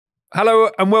Hello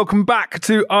and welcome back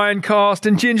to Ironcast.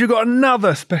 And Ginge, we've got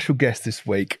another special guest this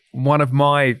week. One of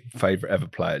my favourite ever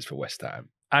players for West Ham.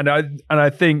 And I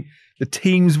think the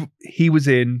teams he was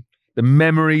in, the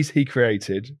memories he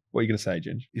created. What are you going to say,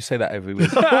 Ginge? You say that every week.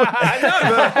 I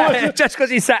know, but just because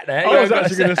he sat there. I was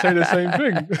actually going to say the same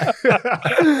thing.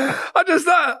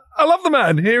 I love the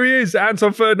man. Here he is,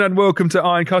 Anton Ferdinand. Welcome to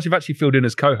Ironcast. You've actually filled in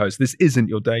as co-host. This isn't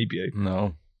your debut.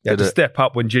 No. You had to step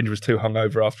up when Ginge was too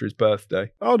hungover after his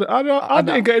birthday. I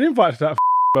didn't get an invite to that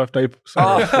birthday.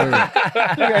 I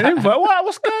didn't get an invite.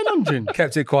 What's going on, Jin?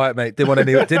 Kept it quiet, mate. Didn't want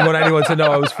anyone to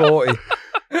know I was 40.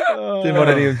 Didn't want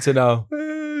anyone to know.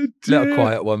 Little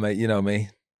quiet one, mate. You know me.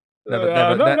 Never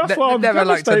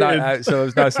liked a night out, so it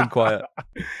was nice and quiet.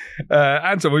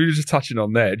 Anton, we were just touching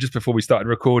on there just before we started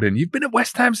recording. You've been at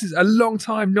West Ham since a long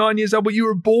time, 9 years old, but you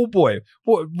were a ball boy.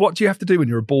 What do you have to do when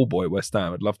you're a ball boy at West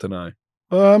Ham? I'd love to know.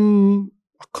 I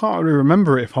can't really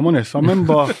remember it, if I'm honest. I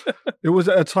remember it was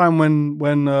at a time when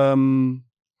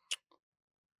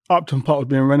Upton Park was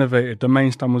being renovated. The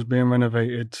main stand was being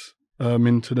renovated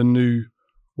into the new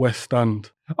West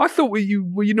Stand. I thought were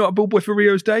you not a ball boy for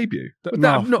Rio's debut?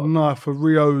 No, for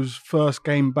Rio's first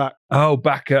game back. Oh,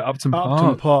 back at Upton Park.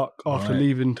 Upton Park after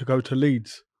leaving to go to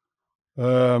Leeds.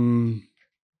 And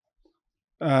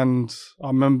I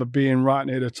remember being right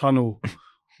near the tunnel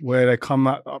where they come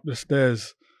up the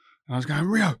stairs, and I was going,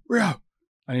 Rio,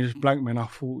 and he just blanked me, and I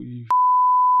thought,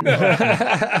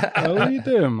 what are you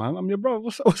doing, man? I'm your brother.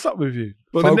 What's up with you?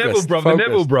 Well, the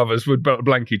Neville brothers would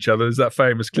blank each other. There's that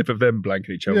famous clip of them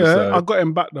blanking each other. Yeah, so. I got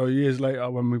him back though years later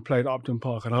when we played at Upton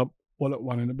Park, and I walloped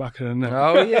one in the back of the neck.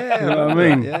 Oh yeah, you know what I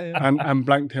mean? Yeah. And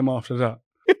blanked him after that.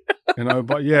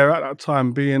 But yeah, at that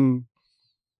time, being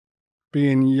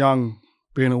young,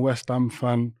 being a West Ham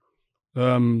fan,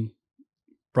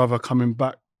 brother coming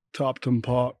back to Upton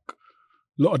Park, a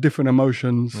lot of different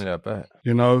emotions. Yeah, I bet.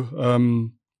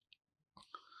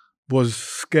 Was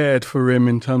scared for him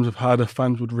in terms of how the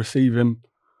fans would receive him,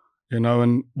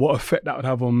 and what effect that would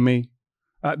have on me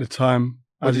at the time.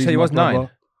 What did you say? He was 9? Was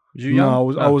you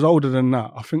young? No, I was older than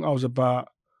that. I think I was about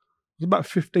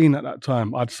 15 at that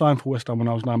time. I'd signed for West Ham when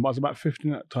I was 9, but I was about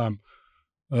 15 at the time.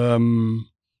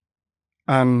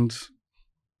 And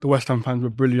the West Ham fans were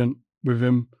brilliant with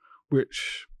him,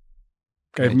 which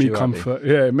gave me comfort. Happy.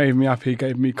 Yeah, it made me happy,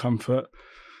 gave me comfort.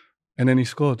 And then he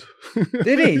scored.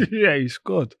 Did he? Yeah, he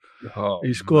scored.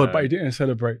 He scored, but he didn't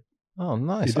celebrate. Oh,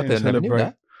 nice. He didn't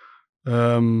celebrate.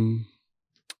 And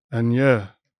yeah,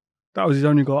 that was his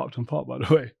only goal at Upton Park, by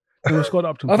the way. He never scored at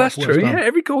Upton Park. Oh, that's true. Yeah,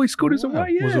 every goal he scored is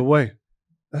away. Yeah. Was away.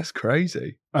 That's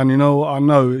crazy. And you know what? I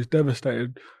know he's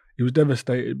devastated. He was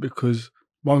devastated because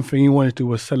one thing he wanted to do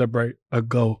was celebrate a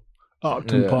goal at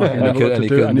Upton Park. And he couldn't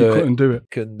do it.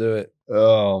 Couldn't do it.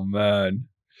 Oh, man.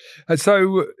 And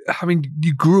so, I mean,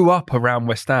 you grew up around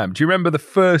West Ham. Do you remember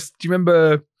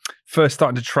first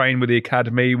starting to train with the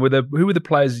academy? Who were the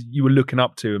players you were looking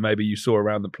up to and maybe you saw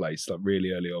around the place like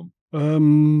really early on?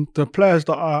 The players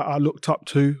that I looked up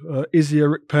to, Izzy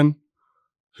Rickpen,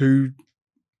 who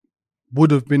would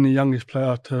have been the youngest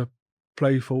player to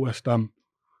play for West Ham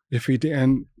if he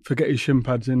didn't forget his shin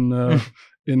pads in the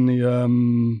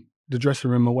dressing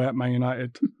room away at Man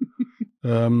United.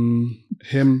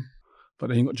 Him. But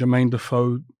then you got Jermaine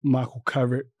Defoe, Michael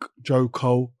Carrick, Joe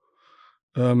Cole.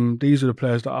 These are the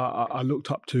players that I looked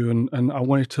up to and I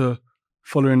wanted to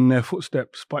follow in their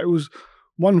footsteps. But it was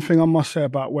one thing I must say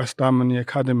about West Ham and the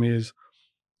academy is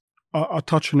I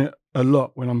touch on it a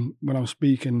lot when I'm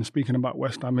speaking about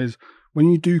West Ham is when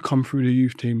you do come through the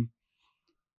youth team,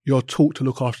 you're taught to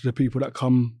look after the people that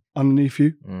come underneath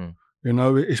you.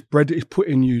 It's put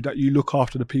in you that you look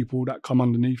after the people that come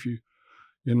underneath you.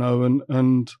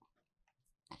 And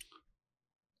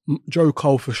Joe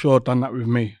Cole for sure done that with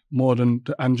me and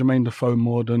Jermaine Defoe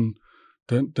more than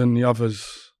the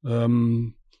others.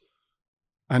 And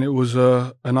it was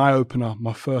an eye opener.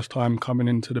 My first time coming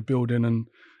into the building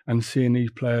and seeing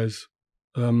these players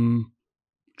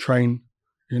train,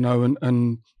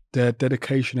 and their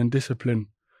dedication and discipline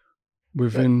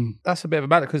within. That's a bit of a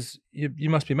matter because you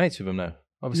must be mates with them now.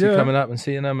 Obviously, coming up and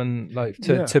seeing them and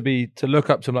to look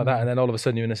up to them like that, and then all of a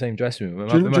sudden you're in the same dressing room.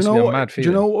 It must be a mad feeling. Do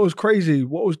you know what was crazy?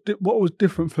 What was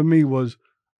different for me was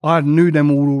I knew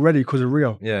them all already because of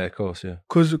Rio. Yeah, of course, yeah.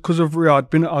 Because of Rio, I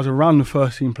was around the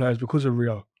first team players because of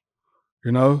Rio.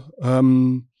 I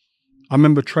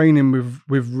remember training with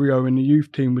Rio in the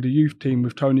youth team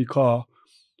with Tony Carr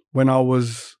when I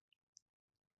was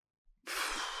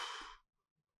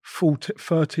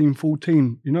 13,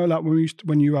 14. Like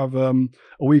when you have a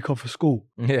week off of school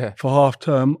for half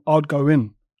term, I'd go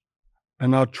in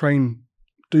and I'd train,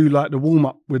 do like the warm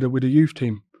up with the youth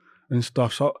team and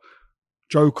stuff. So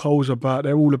Joe Cole's about.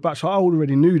 They're all about. So I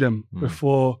already knew them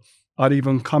before I'd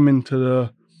even come onto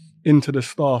the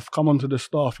staff,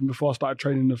 and before I started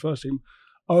training in the first team,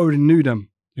 I already knew them,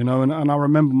 you know. And I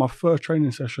remember my first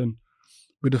training session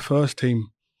with the first team.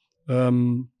 I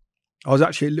was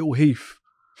actually at Little Heath,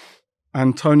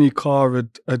 and Tony Carr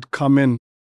had come in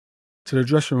to the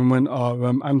dressing room and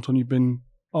went, Anton, you've been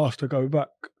asked to go back.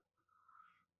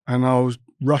 And I was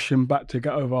rushing back to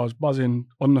get over. I was buzzing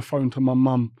on the phone to my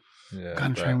mum,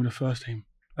 going to train with the first team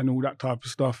and all that type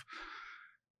of stuff.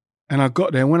 And I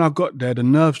got there, and when I got there, the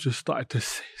nerves just started to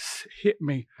hit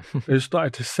me. They just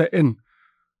started to set in.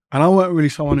 And I weren't really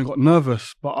someone who got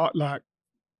nervous, but I like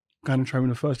going to train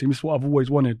with the first team. This is what I've always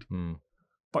wanted.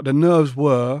 But the nerves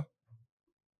were,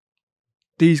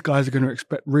 these guys are going to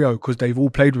expect Rio because they've all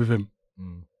played with him.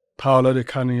 Paolo Di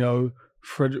Canio,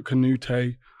 Frederick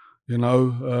Canute, you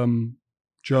know,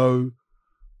 Joe,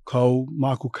 Cole,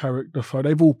 Michael Carrick, Defoe,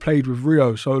 they've all played with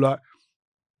Rio. So like,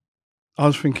 I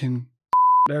was thinking,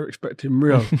 they're expecting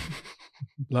Rio.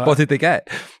 Like, what did they get?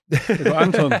 They got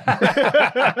Anton.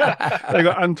 They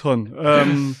got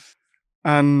Anton.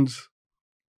 And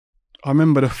I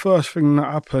remember the first thing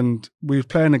that happened, we were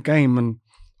playing a game and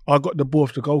I got the ball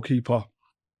off the goalkeeper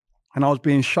and I was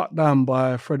being shut down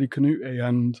by Freddie Canute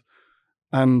and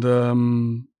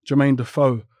Jermaine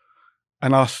Defoe.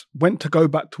 And I went to go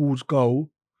back towards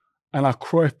goal and I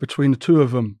crossed between the two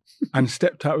of them and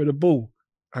stepped out with the ball.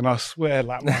 And I swear,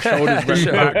 like, my shoulders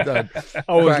went back.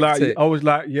 I was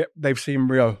like, yep, they've seen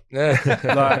Rio. Like,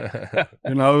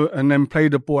 you know, and then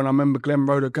played the ball. And I remember Glenn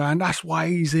Roeder going, that's why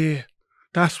he's here.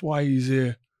 That's why he's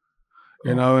here.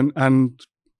 You know, and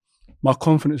my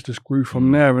confidence just grew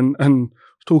from there. And I was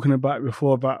talking about it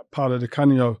before about Paolo Di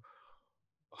Canio.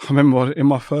 I remember in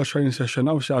my first training session,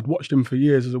 obviously I'd watched him for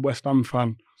years as a West Ham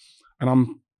fan. And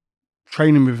I'm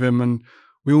training with him and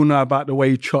we all know about the way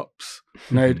he chops.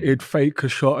 You know, he'd fake a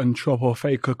shot and chop or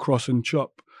fake a cross and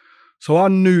chop. So I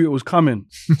knew it was coming.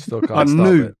 Still can't stop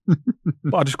it.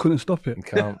 But I just couldn't stop it.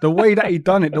 The way that he'd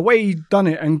done it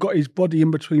and got his body in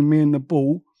between me and the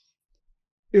ball,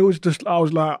 it was just, I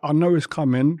was like, I know it's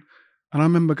coming. And I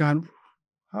remember going,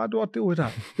 how do I deal with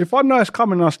that? If I know it's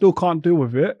coming and I still can't deal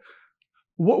with it,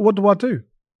 what do I do?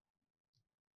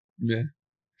 Yeah.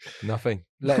 Nothing.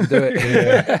 Let him do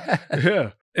it.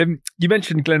 Yeah. You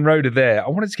mentioned Glenn Roeder there. I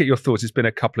wanted to get your thoughts. It's been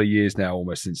a couple of years now,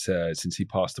 almost since he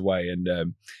passed away,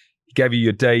 and he gave you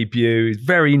your debut. He's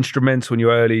very instrumental in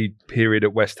your early period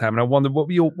at West Ham. And I wonder what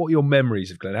were your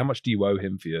memories of Glenn? How much do you owe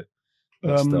him for your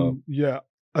start? Yeah,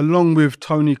 along with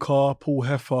Tony Carr, Paul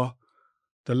Heffer,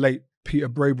 the late Peter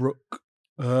Braybrook,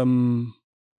 I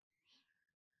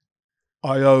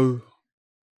owe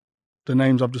the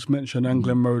names I've just mentioned and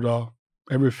Glenn Roeder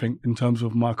everything in terms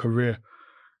of my career.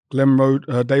 Glenn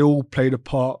Roeder, they all played a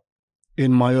part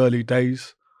in my early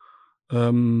days,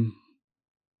 making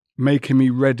me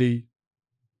ready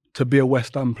to be a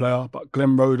West Ham player. But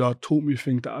Glenn Roeder taught me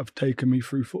things that have taken me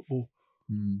through football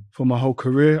for my whole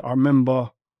career. I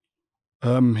remember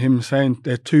him saying,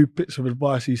 there are two bits of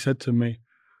advice he said to me.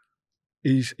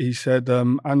 He said,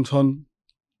 Anton,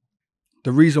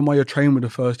 the reason why you're training with the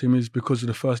first team is because of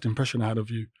the first impression I had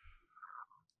of you.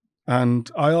 And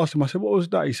I asked him, I said, what was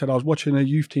that? He said, I was watching a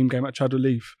youth team game at Chadder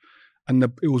Leaf and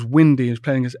it was windy. He was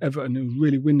playing against Everton. It was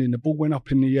really windy and the ball went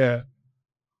up in the air.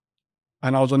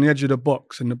 And I was on the edge of the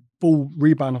box and the ball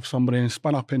rebounded off somebody and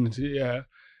spun up into the air.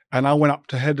 And I went up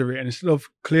to header it. And instead of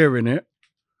clearing it,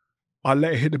 I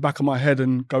let it hit the back of my head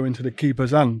and go into the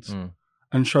keeper's hands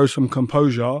and show some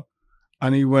composure.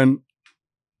 And he went,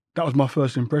 that was my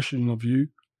first impression of you.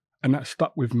 And that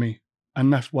stuck with me.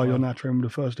 And that's why you're now training with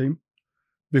the first team.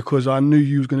 Because I knew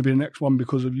you was going to be the next one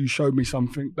because of you showed me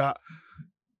something that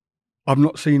I've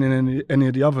not seen in any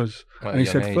of the others. Quite and he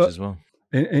said, as well.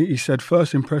 He said,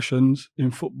 first impressions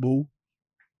in football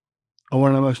are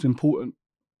one of the most important,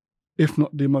 if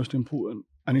not the most important.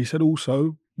 And he said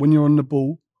also, when you're on the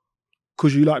ball,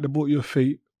 because you like the ball at your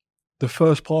feet, the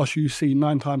first pass you see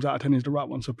 9 times out of 10 is the right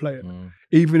one to play it.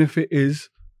 Even if it is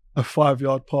a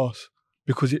 5-yard pass,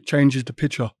 because it changes the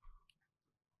picture.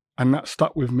 And that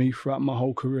stuck with me throughout my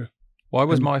whole career. Why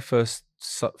was my first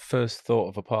thought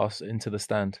of a pass into the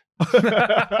stand?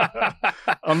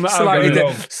 I'm not slightly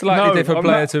different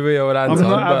player to Rio and Anton. I'm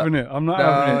not having it. I'm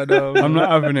not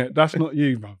having it. That's not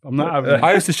you, bro. I'm not having it.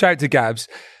 I used to shout to Gabs,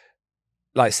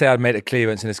 like say I'd made a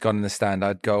clearance and it's gone in the stand.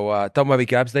 I'd go, don't worry,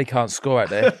 Gabs, they can't score out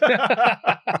there.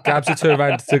 Gabs would turn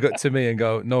around to me and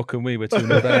go, nor can we, we're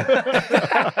 2-0 down.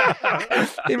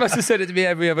 He must have said it to me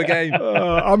every other game.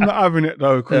 I'm not having it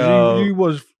though,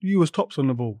 because you was tops on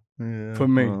the ball for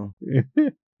me.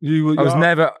 I was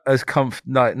never as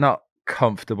not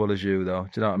comfortable as you, though.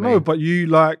 Do you know what I mean? No, but you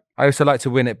like. I also like to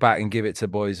win it back and give it to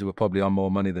boys who are probably on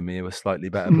more money than me, who are slightly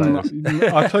better players.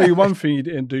 I'll tell you one thing you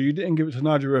didn't do. You didn't give it to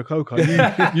Nigeria Coca.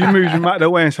 You moved him out of the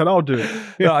way and said, I'll do it.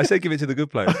 No, I said give it to the good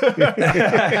players.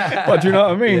 But do you know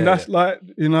what I mean? Yeah, That's like,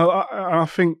 I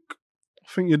think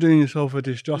you're doing yourself a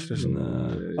disjustice.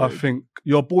 No. I think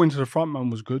your ball into the front man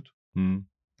was good. Mm.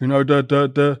 You know,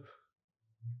 the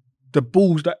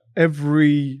balls that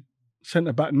every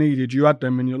centre-back needed, you had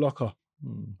them in your locker.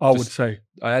 I would say.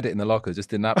 I had it in the locker, just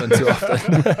didn't happen too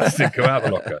often. Just didn't come out of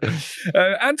the locker.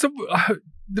 And so,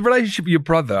 the relationship with your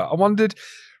brother, I wondered,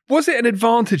 was it an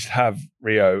advantage to have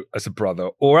Rio as a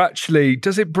brother, or actually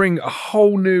does it bring a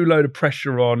whole new load of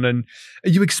pressure on, and are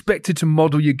you expected to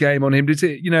model your game on him? Does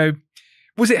it,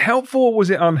 was it helpful or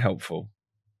was it unhelpful?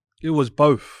 It was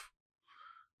both.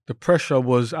 The pressure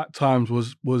was at times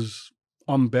was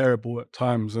unbearable at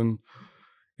times, and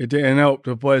it didn't help.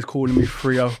 The boys calling me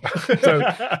Frio. So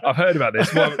I've heard about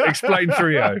this. Well, explain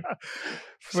Frio.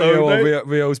 Frio or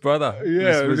Rio's brother.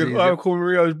 Yeah, I call him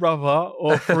Rio's brother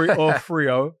or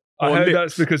Frio. I heard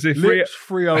that's because if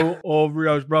Frio or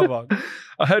Rio's brother.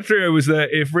 I heard Frio was that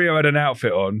if Rio had an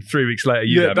outfit on, 3 weeks later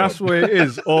you had that's on. where it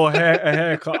is. Or a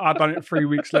haircut. I done it 3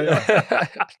 weeks later.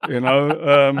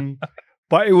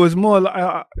 But it was more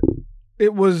like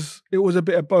it was a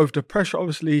bit of both. The pressure,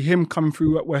 obviously, him coming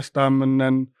through at West Ham and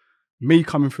then me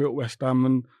coming through at West Ham.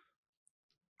 And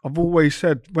I've always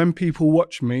said, when people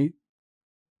watch me,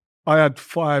 I had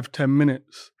 5-10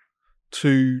 minutes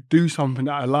to do something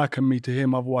that I liken me to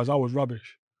him. Otherwise, I was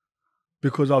rubbish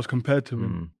because I was compared to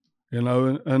him,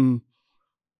 and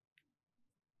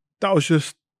that's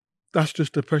just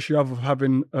the pressure of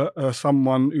having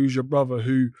someone who's your brother,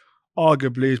 who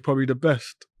arguably is probably the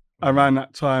best around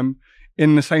that time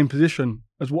in the same position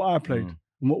as what I played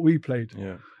and what we played.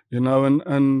 Yeah.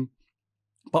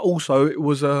 But also it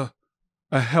was a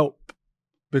help,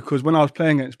 because when I was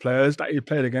playing against players that he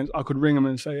played against, I could ring them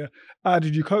and say, how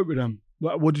did you cope with them?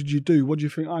 Like, what did you do? What do you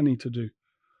think I need to do?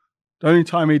 The only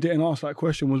time he didn't ask that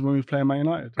question was when we was playing Man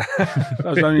United. That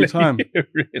was the only time.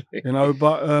 Really?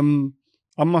 But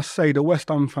I must say the West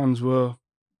Ham fans were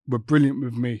brilliant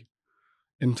with me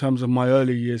in terms of my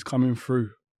early years coming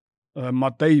through. My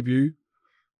debut,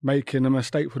 making a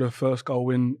mistake for the first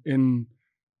goal in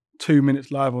 2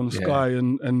 minutes live on Sky,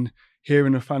 and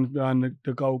hearing the fans behind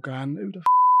the goal going, who the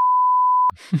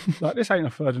like, this ain't a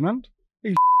Ferdinand.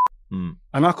 He's And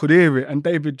I could hear it, and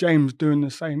David James doing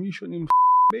the same. You shouldn't even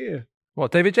be here.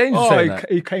 What, David James was saying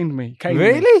that? He caned me.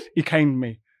 Really? He caned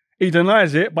me. He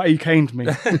denies it, but he caned me.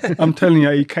 I'm telling you,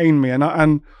 he caned me.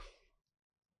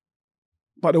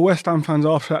 But the West Ham fans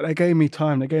after that, they gave me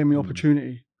time, they gave me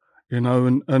opportunity, and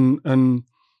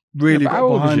really got how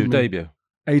old was behind you, me. debut?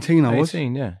 18, I was.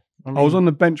 18, yeah. I was on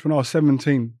the bench when I was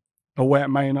 17, away at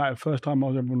Man United, first time I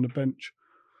was ever on the bench.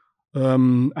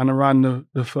 And I ran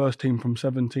the first team from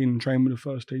 17 and trained with the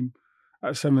first team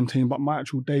at 17, but my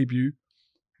actual debut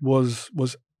was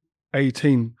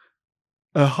 18.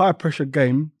 A high pressure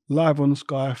game, live on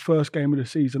Sky, first game of the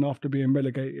season after being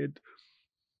relegated.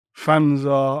 Fans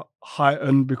are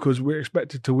heightened because we're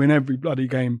expected to win every bloody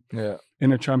game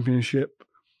in a championship.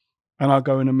 And I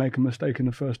go in and make a mistake in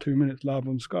the first 2 minutes live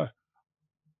on Sky.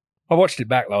 I watched it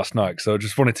back last night, so I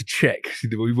just wanted to check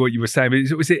what you were saying.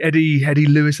 Was it Eddie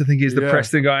Lewis, I think is the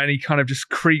Preston guy, and he kind of just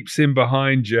creeps in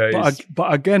behind you.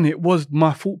 But again, it was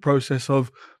my thought process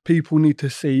of people need to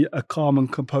see a calm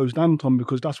and composed Anton,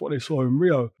 because that's what they saw in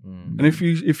Rio. And if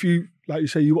you like you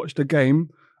say, you watch the game,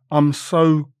 I'm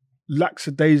so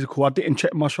lackadaisical. I didn't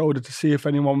check my shoulder to see if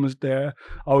anyone was there.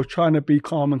 I was trying to be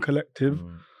calm and collected,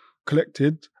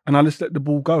 and I just let the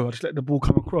ball go. I just let the ball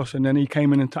come across, and then he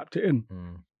came in and tapped it in.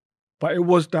 But it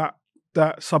was that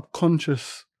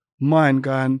subconscious mind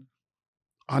going,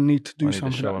 I need to do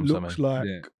something that looks like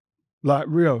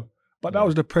Rio. But that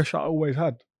was the pressure I always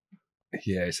had.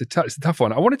 Yeah, it's a tough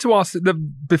one. I wanted to ask,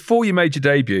 before you made your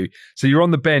debut, so you're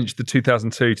on the bench the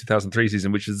 2002-2003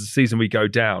 season, which is the season we go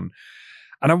down.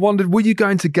 And I wondered, were you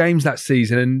going to games that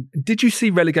season? And did you see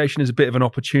relegation as a bit of an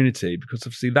opportunity? Because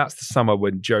obviously that's the summer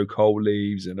when Joe Cole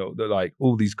leaves and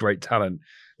all these great talent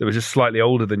that were just slightly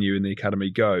older than you in the academy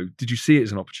go. Did you see it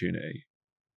as an opportunity?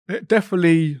 It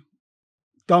definitely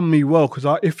done me well, because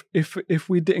if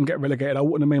we didn't get relegated, I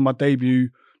wouldn't have made my debut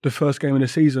the first game of the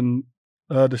season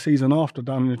after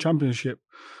down in the Championship,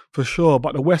 for sure.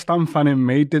 But the West Ham fan in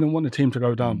me didn't want the team to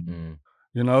go down,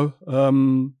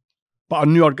 But I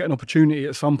knew I'd get an opportunity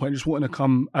at some point. It just wouldn't have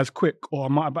come as quick, or I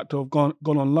might have had to have gone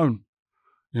on loan.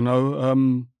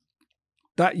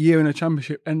 That year in the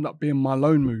Championship ended up being my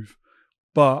loan move,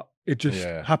 but it just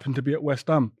happened to be at West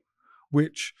Ham,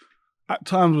 which at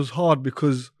times was hard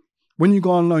because when you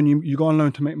go on loan, you go on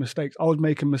loan to make mistakes. I was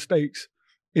making mistakes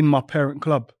in my parent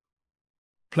club,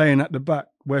 playing at the back,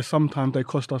 where sometimes they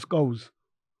cost us goals.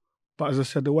 But as I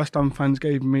said, the West Ham fans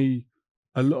gave me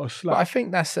a lot of slack. But I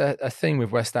think that's a thing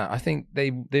with West Ham. I think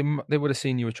they would have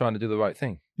seen you were trying to do the right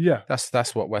thing. Yeah.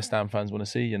 That's what West Ham fans want to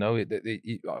see, you know.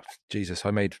 Jesus,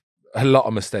 I made a lot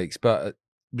of mistakes, but I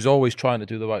was always trying to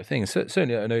do the right thing. And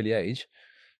certainly at an early age,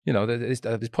 you know,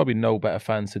 there's probably no better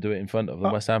fans to do it in front of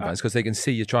than West Ham fans, because they can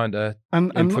see you trying to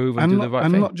improve and do the right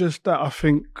thing. And not just that, I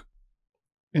think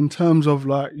in terms of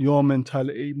like your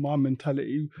mentality, my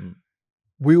mentality,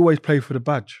 we always play for the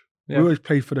badge. Yeah. We always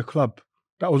play for the club.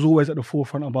 That was always at the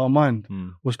forefront of our mind,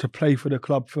 was to play for the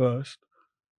club first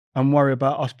and worry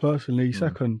about us personally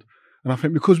second. And I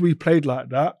think because we played like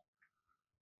that,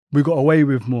 we got away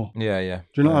with more. Yeah, yeah.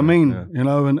 Do you know what I mean? Yeah. You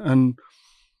know, and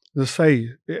as I say,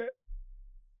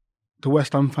 the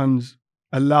West Ham fans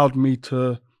allowed me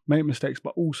to make mistakes,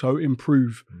 but also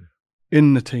improve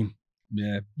in the team.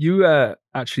 Yeah. You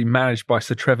actually managed by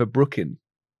Sir Trevor Brooking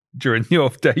during your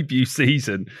debut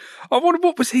season. I wonder,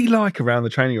 what was he like around the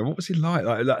training room? What was he like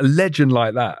a legend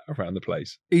like that around the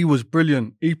place? He was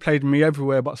brilliant. He played me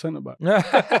everywhere but centre-back.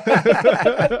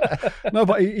 No,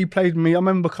 but he played me. I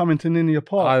remember coming to Ninia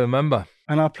Park. I remember.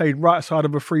 And I played right side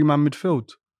of a three-man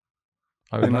midfield.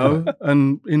 I remember. You know,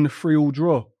 and in the 3-3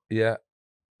 draw. Yeah.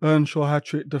 Earnshaw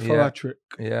hat-trick, Defoe hat-trick.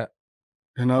 Yeah.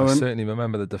 You know, I certainly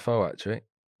remember the Defoe hat-trick.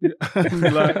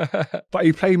 But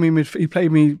he played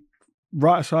me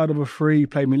right side of a 3, he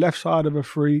played me left side of a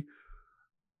 3.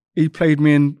 He played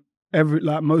me in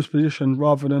most positions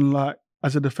rather than like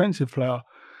as a defensive player.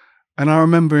 And I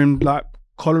remember him like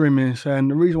collaring me and saying,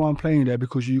 the reason why I'm playing there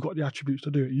because you got the attributes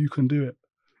to do it. You can do it.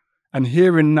 And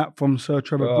hearing that from Sir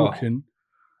Trevor Brooking,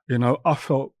 you know, I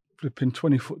felt flipping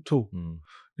 20 foot tall.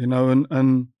 You know,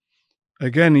 and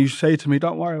again, he say to me,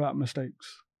 don't worry about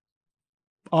mistakes.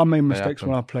 I made mistakes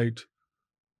when I played.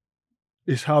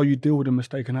 It's how you deal with a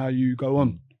mistake and how you go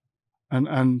on.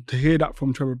 And to hear that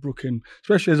from Trevor Brooking,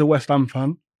 especially as a West Ham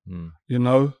fan, you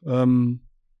know,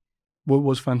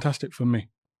 was fantastic for me.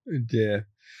 Yeah.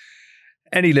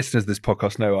 Any listeners of this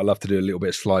podcast know I love to do a little bit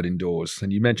of sliding doors.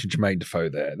 And you mentioned Jermaine Defoe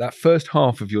there. That first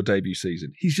half of your debut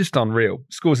season, he's just unreal.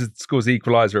 Scores the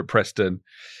equaliser at Preston.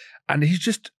 And he's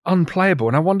just unplayable.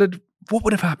 And I wondered, what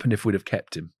would have happened if we'd have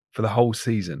kept him for the whole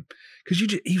season? Because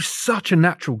he was such a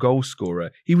natural goal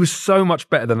scorer. He was so much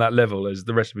better than that level as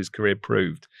the rest of his career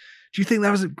proved. Do you think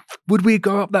would we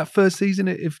go up that first season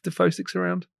if Defoe sticks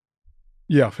around?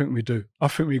 Yeah, I think we do. I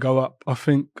think we go up. I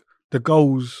think the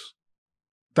goals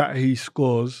that he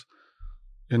scores,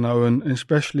 you know, and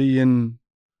especially in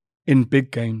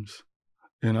big games,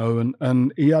 you know,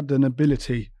 and he had an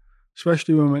ability,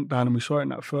 especially when we went down and we saw it in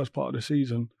that first part of the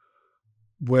season,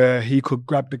 where he could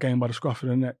grab the game by the scruff of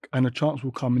the neck and a chance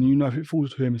will come and you know if it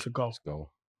falls to him, it's a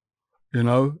goal. You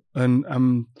know, and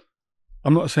I'm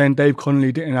not saying Dave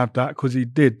Connolly didn't have that, because he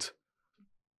did,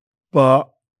 but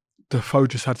Defoe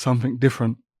just had something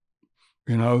different,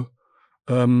 you know.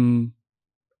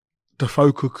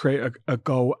 Defoe could create a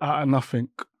goal out of nothing.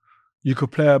 You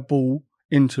could play a ball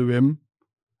into him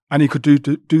and he could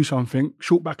do something,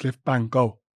 short backlift, bang,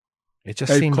 goal. It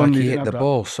just seemed like he hit the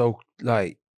ball so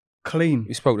like clean.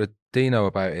 We spoke to Dino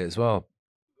about it as well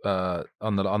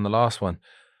on the last one.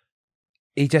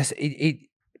 He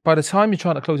by the time you're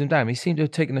trying to close him down, he seemed to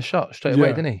have taken the shot straight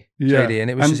away, didn't he? Yeah. JD? And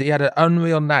it was just, he had an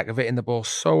unreal knack of hitting the ball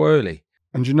so early.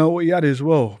 And you know what he had as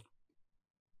well?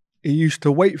 He used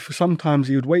to sometimes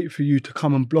he would wait for you to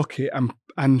come and block it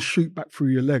and shoot back through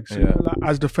your legs. You know, like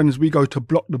as defenders, we go to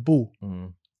block the ball.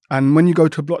 And when you go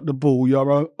to block the ball,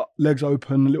 your legs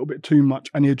open a little bit too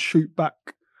much and he'd shoot back.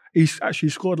 He's actually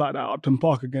scored like that at Upton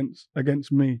Park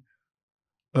against me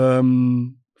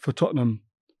for Tottenham,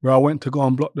 where I went to go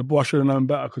and block the ball. I should have known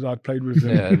better because I'd played with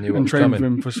him and trained with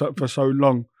him for so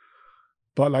long.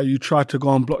 But like you try to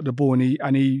go and block the ball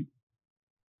and he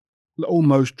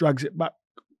almost drags it back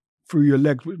through your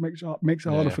legs, which makes it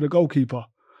harder for the goalkeeper.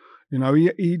 You know,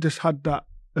 he just had that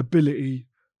ability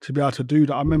to be able to do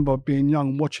that. I remember being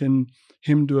young, watching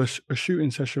him do a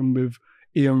shooting session with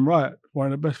Ian Wright, one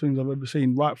of the best things I've ever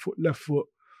seen. Right foot, left foot,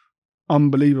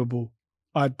 unbelievable.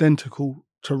 Identical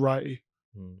to righty.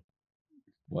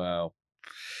 Wow.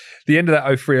 The end of that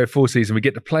 03-04 season, we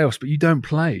get the playoffs, but you don't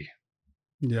play.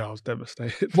 Yeah, I was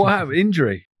devastated. What happened?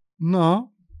 Injury?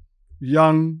 No.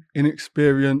 Young,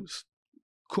 inexperienced,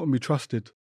 couldn't be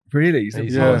trusted. Really?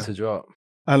 He's hard to drop.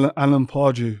 Alan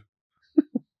Pardew.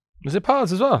 Was it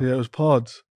Pards as well? Yeah, it was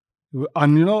Pards.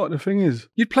 And you know what the thing is?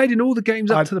 You'd played in all the games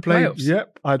up to the playoffs.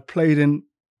 Yep. I'd played in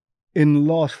the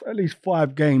last at least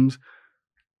 5 games,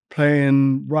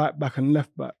 playing right back and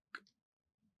left back.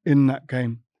 in that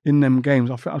game, in them games.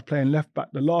 I think I was playing left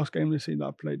back. The last game of the season,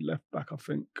 I played left back, I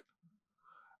think.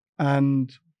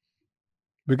 And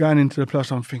we're going into the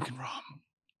playoffs. I'm thinking,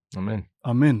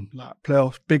 I'm in. Like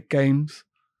playoffs, big games.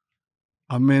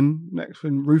 I'm in. Next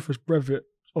thing, Rufus Brevett,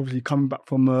 obviously coming back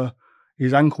from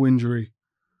his ankle injury.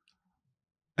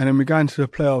 And then we go into the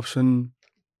playoffs and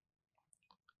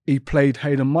he played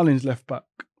Hayden Mullins left back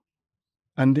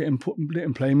and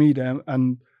didn't play me there.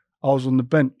 And I was on the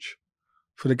bench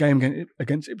for the game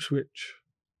against Ipswich.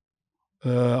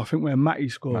 I think where Matty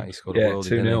scored. Matty scored a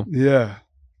worldie, 2-0. Yeah.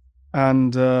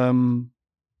 And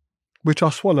which I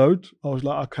swallowed. I was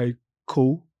like, okay,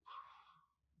 cool.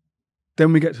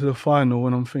 Then we get to the final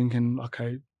and I'm thinking,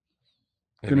 okay,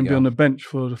 going to be on the bench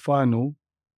for the final.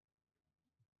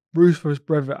 Rufus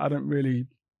Brevett, I hadn't really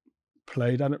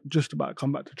played. I hadn't just about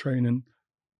come back to training.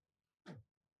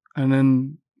 And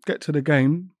then get to the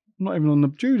game, I'm not even on the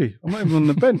duty. I'm not even on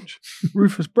the bench.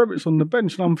 Rufus Brevett's on the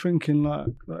bench and I'm thinking like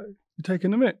you're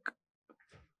taking the mick.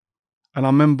 And I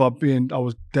remember I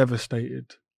was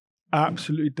devastated,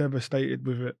 absolutely devastated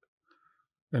with it.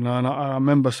 And I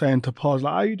remember saying to Paz,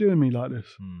 like, how are you doing me like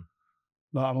this?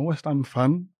 Like, I'm a West Ham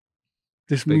fan.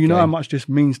 You know how much this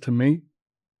means to me.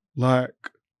 Like,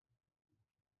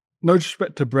 no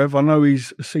disrespect to Brev. I know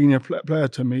he's a senior player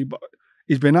to me, but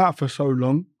he's been out for so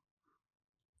long.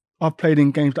 I've played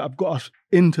in games that have got us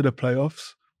into the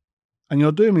playoffs, and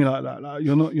you're doing me like that. Like,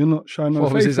 you're not showing no faith in me.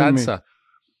 What was his answer?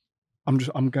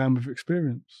 I'm going with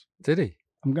experience. Did he?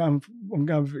 I'm going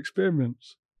with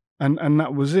experience, and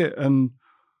that was it. And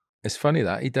it's funny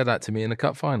that he did that to me in the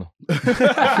cup final. Do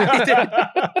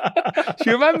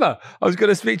you remember? I was going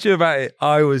to speak to you about it.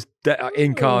 I was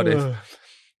in Cardiff.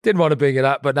 Didn't want to bring it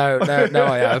up, but now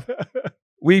I have.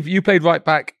 You played right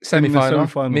back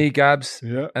semi-final. Me, Gabs,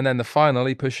 and then the final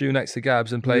he pushed you next to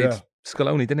Gabs and played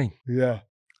Scaloni, didn't he? Yeah,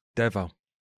 Devo.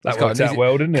 That worked out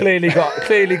well, didn't it?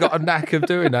 Clearly got a knack of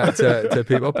doing that to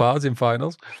people, Pards, in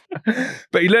finals.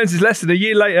 But he learns his lesson. A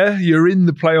year later, you're in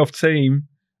the playoff team.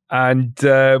 And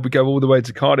we go all the way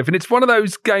to Cardiff. And it's one of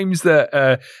those games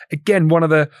that, again, one of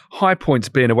the high points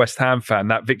of being a West Ham fan,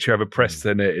 that victory over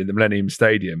Preston in the Millennium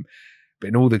Stadium. But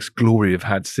in all this glory we've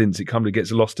had since, it kind of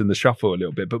gets lost in the shuffle a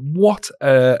little bit. But what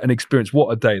an experience, what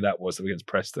a day that was against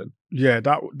Preston. Yeah,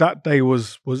 that day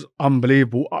was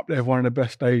unbelievable. Up there, one of the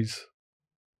best days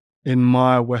in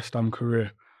my West Ham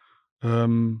career.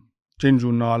 Ginge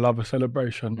will know I love a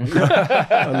celebration.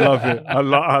 I love it. I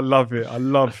love it. I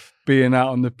love being out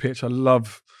on the pitch. I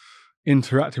love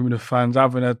interacting with the fans,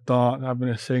 having a dance, having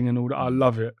a sing and all that. I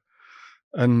love it.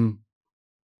 And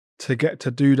to get to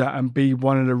do that and be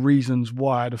one of the reasons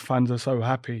why the fans are so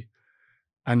happy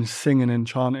and singing and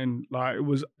chanting, like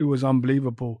it was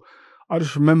unbelievable. I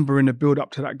just remember in the build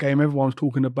up to that game, everyone was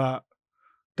talking about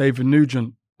David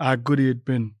Nugent, how good he had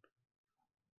been.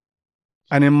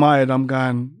 And in my head, I'm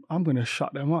going to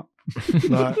shut them up.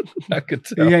 Like, I could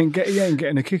tell. He ain't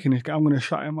getting a kick in this game. I'm going to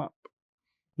shut him up.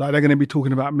 Like, they're going to be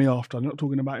talking about me after. I'm not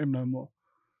talking about him no more.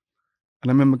 And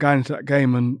I remember going into that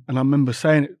game and I remember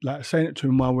saying it to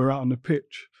him while we were out on the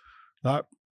pitch, like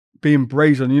being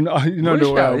brazen. You know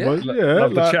the way I was. Yeah,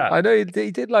 love the chat. I know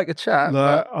he did like a chat.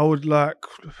 Like, I would like,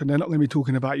 they're not going to be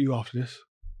talking about you after this.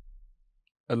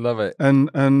 I love it. And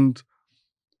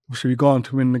obviously we go on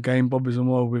to win the game, Bobby's and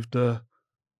well with the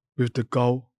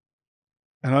goal.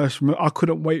 And I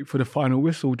couldn't wait for the final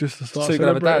whistle just to start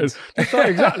celebrating.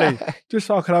 Exactly. Just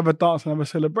so I could have a dance and have a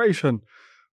celebration.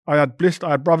 I had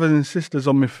brothers and sisters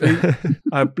on my feet.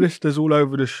 I had blisters all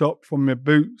over the shop from my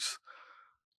boots.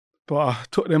 But I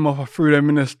took them off, I threw them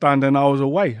in the stand and I was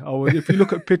away. If you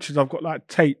look at pictures, I've got like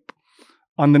tape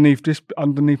underneath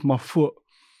my foot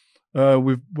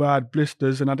where I had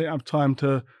blisters and I didn't have time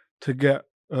to get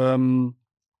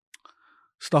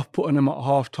stuff put on them at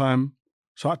half time.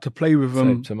 So I had to play with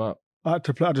them. Taped them up. I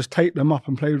just taped them up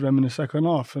and played with them in the second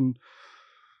half. And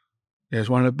yeah, it's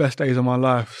one of the best days of my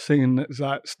life. Singing, it's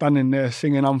like standing there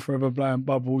singing "I'm Forever Blowing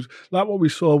Bubbles," like what we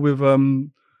saw with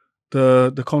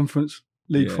the Conference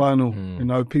League final. You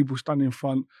know, people standing in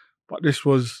front. But this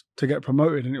was to get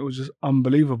promoted, and it was just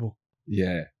unbelievable.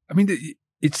 Yeah, I mean,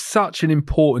 it's such an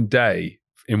important day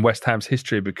in West Ham's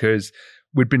history because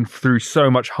we'd been through so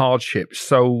much hardship,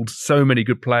 sold so many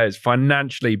good players,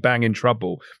 financially bang in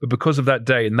trouble. But because of that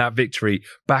day and that victory,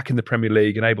 back in the Premier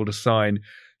League and able to sign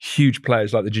huge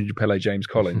players like the Ginger Pele, James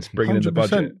Collins, bringing in the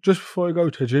budget. Just before I go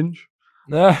to Ginge,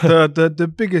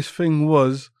 the biggest thing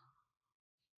was,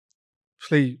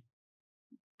 see,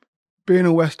 being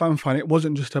a West Ham fan, it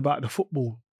wasn't just about the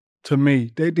football to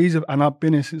me. And I've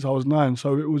been here since I was 9,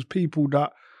 so it was people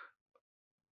that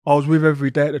I was with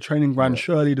every day at the training ground.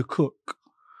 Shirley the cook,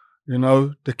 You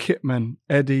know, the kitmen,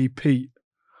 Eddie, Pete.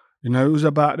 You know, it was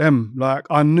about them. Like,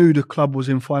 I knew the club was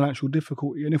in financial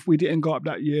difficulty, and if we didn't go up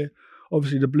that year,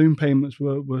 obviously the balloon payments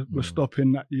were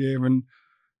stopping that year, and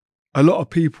a lot of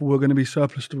people were going to be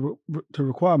surplus to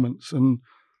requirements. And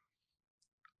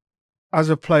as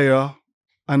a player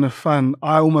and a fan,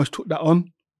 I almost took that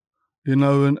on, you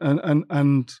know,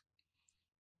 and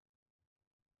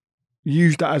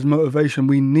used that as motivation.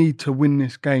 We need to win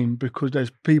this game because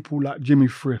there's people like Jimmy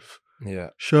Frith,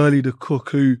 Shirley the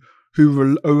cook, who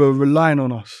are relying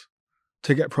on us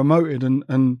to get promoted,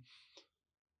 and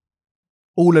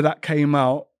all of that came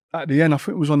out at the end. I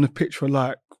think it was on the pitch for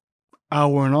like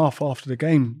hour and a half after the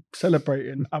game,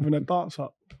 celebrating, having a dance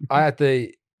up.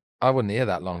 I wouldn't hear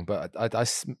that long, but I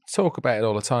talk about it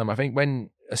all the time. I think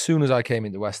as soon as I came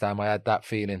into West Ham, I had that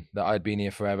feeling that I'd been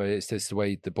here forever. It's just the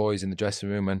way the boys in the dressing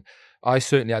room, and I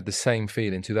certainly had the same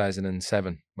feeling in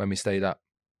 2007 when we stayed up.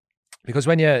 Because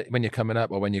when you're coming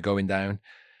up or when you're going down,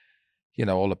 you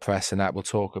know, all the press and that will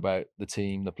talk about the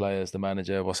team, the players, the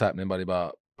manager, what's happening,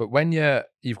 but when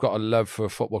you've got a love for a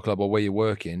football club or where you're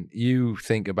working, you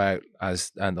think about,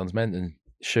 as Anton's mentioned,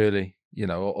 Shirley, you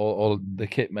know, all the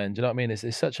kit men. Do you know what I mean?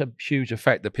 It's such a huge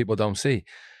effect that people don't see.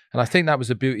 And I think that was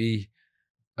the beauty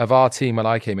of our team when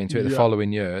I came into it the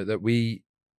following year, that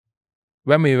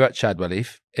when we were at Chadwell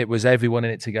Heath, it was everyone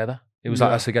in it together. It was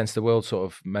like us against the world sort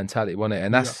of mentality, wasn't it?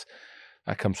 And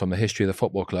that comes from the history of the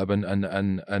football club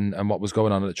and what was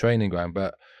going on at the training ground.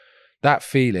 But that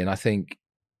feeling, I think,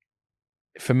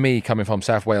 for me, coming from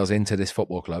South Wales into this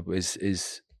football club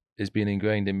is being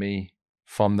ingrained in me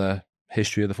from the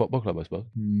history of the football club, I suppose.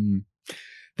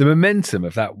 The momentum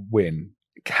of that win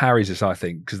carries us, I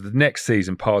think, because the next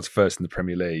season, Pards first in the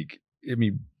Premier League, I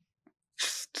mean,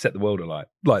 set the world alight.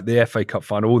 Like the FA Cup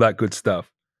final, all that good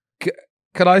stuff.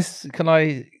 Can I,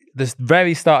 the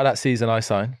very start of that season I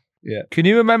signed, can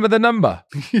you remember the number?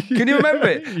 Can you remember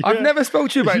it? I've never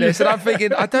spoke to you about this, and I'm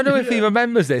thinking, I don't know if he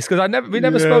remembers this, because we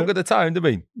never spoke at the time, did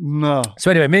we? No. So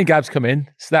anyway, me and Gabs come in.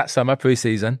 It's that summer,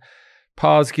 pre-season.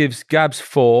 Pars gives Gabs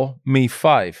 4, me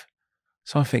 5.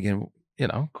 So I'm thinking, you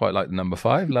know, quite like the number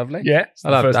 5. Lovely. Yeah, it's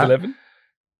the first 11.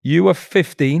 You were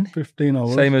 15. 15 I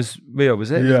was. Same as Rio,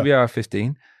 was it? Yeah. We are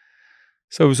 15.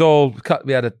 So it was all cut.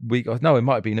 We had a week. No, it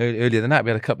might have been earlier than that. We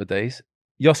had a couple of days.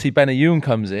 Yossi Benayoun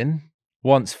comes in,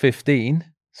 wants 15.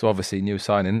 So obviously new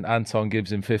signing. Anton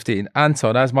gives him 15.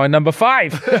 Anton has my number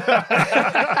 5.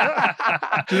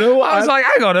 Do you know what? I was like,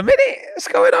 hang on a minute, what's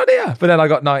going on here? But then I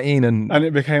got 19 and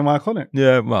it became iconic.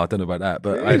 Yeah, well, I don't know about that,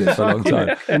 but I had it for a long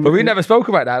time. But we never spoke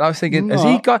about that. I was thinking,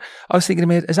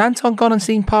 has Anton gone and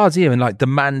seen Pards here and like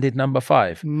demanded number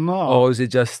 5? No. Or is it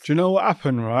just... Do you know what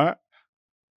happened, right?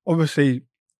 Obviously,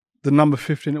 the number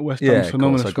 15 at West Ham is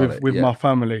synonymous with my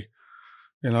family.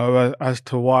 You know, as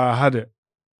to why I had it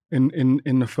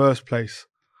in the first place.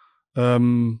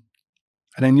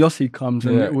 And then Yossi comes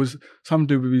and it was something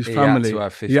to do with his family.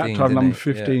 He had to have number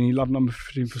 15. Yeah. He loved number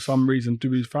 15 for some reason,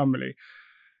 to his family.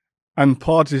 And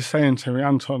Pards is saying to me,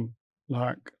 Anton,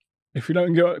 like, if you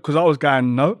don't get it, because I was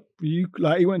going, no, he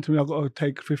went to me, I've got to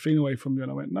take 15 away from you.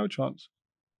 And I went, no chance.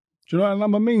 Do you know what that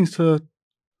number means to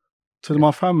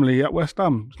my family at West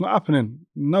Ham? It's not happening.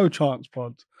 No chance,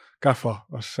 Pards. Gaffer,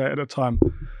 I said at the time.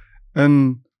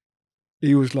 And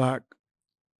he was like,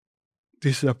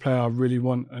 this is a player I really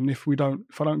want, and if I don't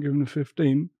give him the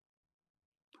 15,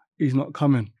 he's not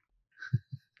coming.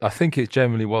 I think it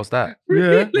generally was that. Yeah,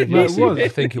 really? No, it was. I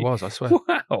think it was, I swear.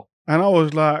 Wow. And I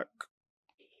was like,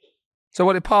 so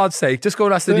what did Pards say? Just go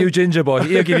and ask the new Ginge boy.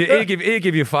 He'll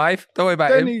give you 5. Don't worry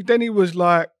about him. Then he was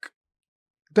like,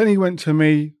 then he went to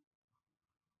me,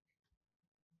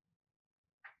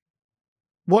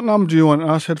 what number do you want?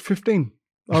 And I said 15.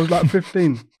 I was like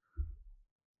 15.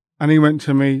 And he went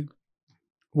to me,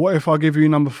 what if I give you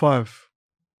number 5?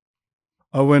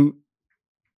 I went,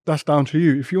 that's down to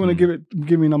you. If you want to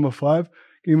give me number 5,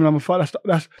 give me number 5.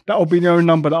 That'll be the only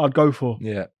number that I'd go for.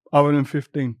 Yeah. Other than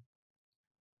 15.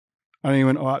 And he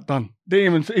went, all right, done. He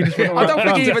just went, all right,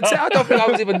 I don't think I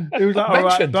was even he was like, all right,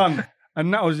 mentioned. done.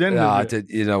 And that was the end of it.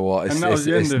 You know what?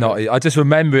 It's not. I just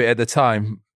remember it at the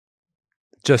time.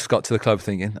 Just got to the club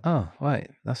thinking, oh, right,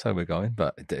 that's how we're going.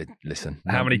 But listen.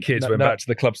 How many kids went back to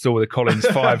the club store with a Collins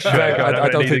 5 shirt? I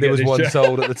don't think there was one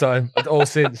sold at the time. Or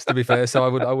since, to be fair. So I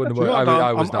wouldn't worry.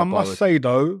 I was not bothered. I must say,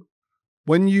 though,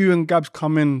 when you and Gabs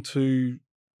come into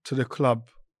the club,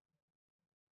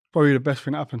 probably the best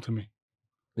thing that happened to me.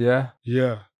 Yeah?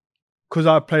 Yeah. Because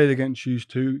I played against you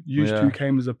two. You two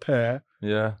came as a pair.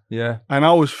 Yeah, yeah. And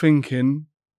I was thinking...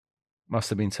 Must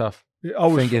have been tough. I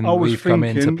was thinking come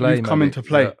into play. You've come into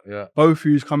play. Yeah. Both of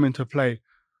you's come into play.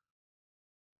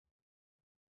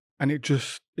 And it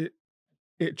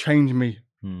it changed me.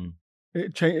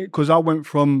 It changed because I went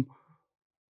from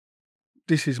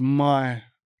this is my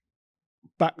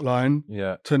backline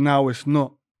to now it's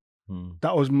not.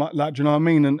 That was my, like, do you know what I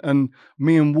mean? And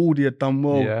me and Wardy had done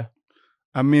well. Yeah.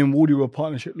 And me and Wardy were a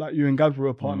partnership, like you and Gabs were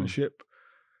a partnership.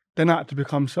 Then I had to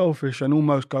become selfish and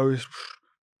almost go,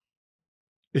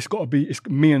 it's got to be, it's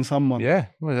me and someone. Yeah,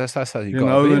 well, that's how you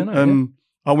got to be. And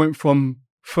I went from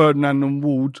Ferdinand and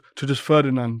Ward to just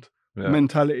Ferdinand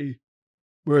mentality.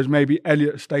 Whereas maybe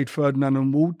Elliot stayed Ferdinand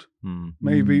and Ward.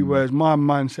 Maybe, whereas my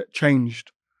mindset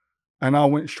changed. And I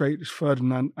went straight to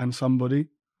Ferdinand and somebody.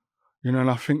 You know, and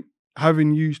I think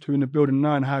having used to in the building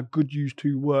now and how good used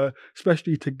to were,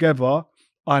 especially together,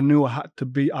 I knew I had to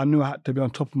be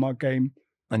on top of my game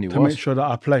and make sure that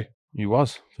I play. You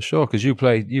was, for sure, because you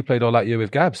played all that year with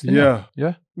Gabs, didn't you?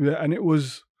 Yeah. And it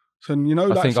was, so, you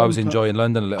know, I think I was enjoying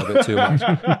London a little bit too much.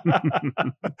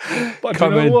 But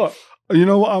you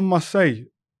know what I must say?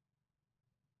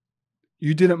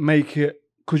 You didn't make it,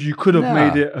 because you could have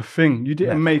made it a thing. You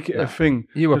didn't make it a thing.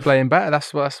 You were playing better.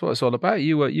 That's what it's all about.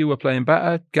 You were playing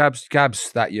better.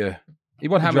 Gabs that year. He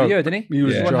won how many year, didn't he?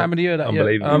 He won how many year that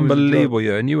year? Unbelievable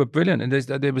year. And you were brilliant. And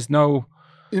there was no,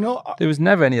 there was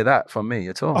never any of that from me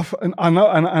at all. I know,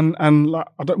 and like,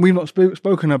 we've not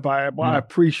spoken about it, but I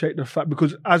appreciate the fact,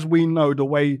 because as we know, the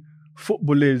way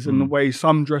football is and the way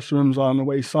some dressing rooms are and the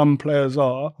way some players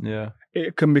are,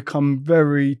 it can become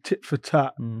very tit for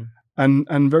tat.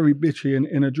 And very bitchy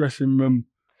in a dressing room,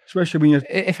 especially when you're...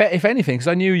 If anything, because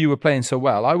I knew you were playing so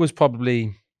well, I was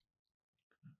probably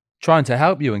trying to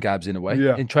help you and Gabs in a way,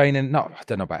 in training. I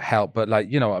don't know about help, but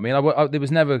like, you know what I mean? There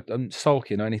was never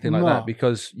sulking or anything like that,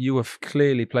 because you were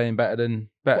clearly playing better than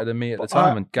me at the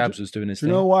time, and Gabs was doing his thing.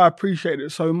 You know why I appreciate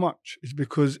it so much? Is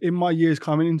because in my years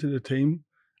coming into the team,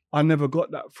 I never got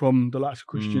that from the likes of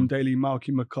Christian Daly, Malky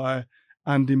Mackay,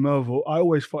 Andy Melville. I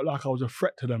always felt like I was a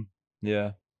threat to them.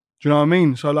 Yeah. Do you know what I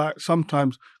mean? So like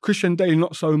sometimes, Christian Daly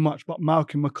not so much, but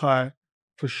Malky Mackay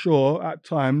for sure, at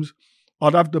times,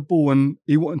 I'd have the ball and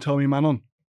he wouldn't tell me man on.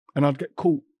 And I'd get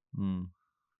caught. Do you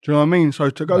know what I mean?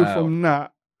 So to go from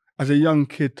that as a young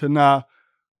kid to now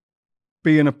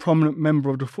being a prominent member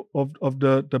of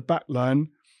the back line,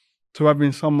 to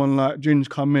having someone like Ginge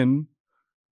come in,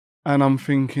 and I'm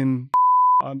thinking,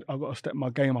 I've got to step my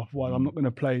game up, otherwise I'm not going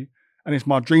to play. And it's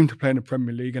my dream to play in the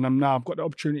Premier League, and I've got the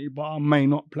opportunity, but I may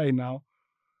not play now.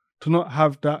 To not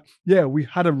have that, we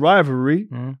had a rivalry,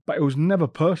 but it was never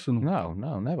personal.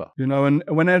 No, never. You know, and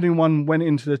when anyone went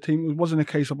into the team, it wasn't a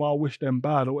case of, I wish them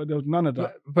bad, or there was none of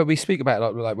that. But we speak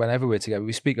about, like whenever we're together,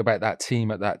 we speak about that team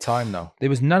at that time, though. There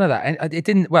was none of that. And it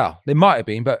didn't, well, there might have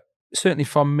been, but certainly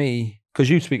from me, because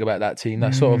you speak about that team,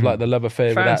 that's sort of like the love affair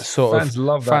with that sort of...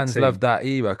 Fans loved that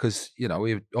era, because, you know,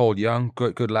 we were all young,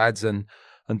 good lads, and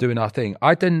doing our thing.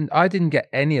 I didn't get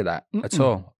any of that at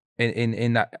all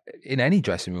in any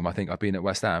dressing room. I think I've been at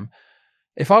West Ham.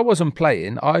 If I wasn't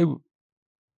playing, I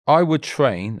would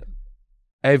train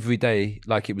every day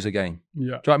like it was a game. Do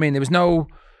you know what I mean? There was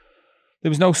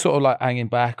no sort of like hanging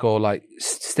back or like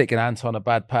sticking Anton a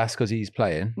bad pass because he's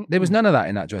playing. There was none of that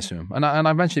in that dressing room. And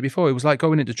I mentioned it before. It was like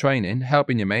going into training,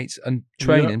 helping your mates, and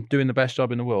training, doing the best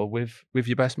job in the world with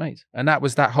your best mates. And that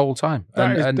was that whole time.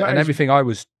 And everything I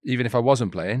was, even if I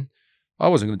wasn't playing, I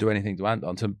wasn't going to do anything to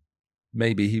Anton to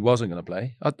maybe he wasn't going to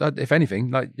play. I'd, if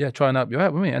anything, like, try and help you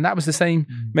out with me. And that was the same.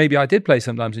 Maybe I did play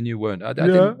sometimes and you weren't. I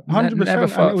didn't, 100%. Never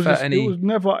felt any... It was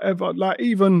never, ever, like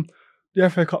even the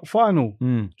FA Cup final.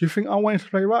 Do you think I wanted to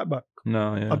play right back?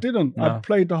 No, I didn't. No. I'd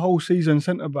played the whole season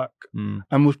centre back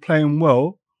and was playing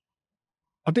well.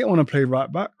 I didn't want to play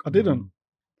right back. I didn't.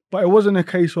 But it wasn't a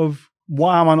case of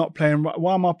why am I not playing right?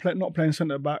 Why am I not playing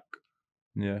centre back?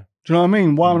 Yeah. Do you know what I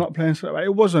mean? Why am I not playing centre back?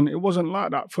 It wasn't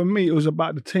like that. For me, it was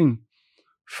about the team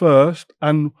first,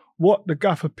 and what the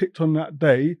gaffer picked on that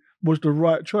day was the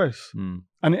right choice. And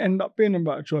it ended up being the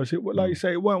right choice. It, like you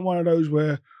say, it weren't one of those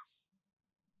where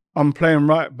I'm playing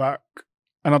right back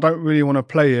and I don't really want to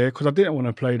play here because I didn't want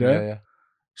to play there.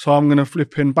 So I'm going to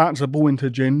flip in, bounce the ball into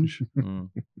Ginge.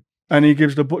 And he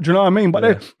gives the ball. Do you know what I mean?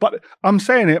 But but I'm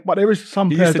saying it, but there is some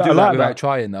players that are like that. Without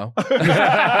trying, though.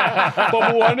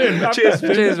 Bubble one in. Cheers,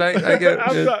 mate.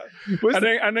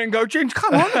 And then go, Ginge,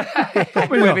 come on.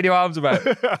 Waving your arms about.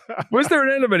 Was there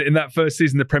an element in that first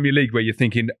season of the Premier League where you're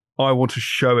thinking, I want to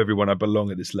show everyone I belong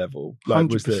at this level? Like,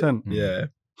 100%. Yeah.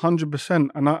 100%.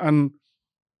 And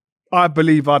I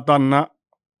believe I'd done that.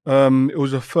 It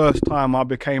was the first time I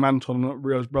became Anton, not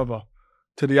Rio's brother,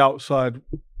 to the outside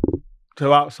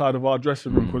of our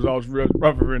dressing room, because I was Rio's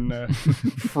brother in there.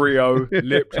 Frio,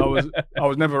 lips. I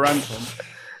was never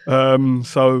Anton.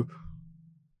 So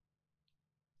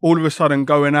all of a sudden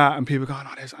going out and people go, no,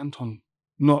 there's Anton.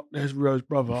 not there's Rio's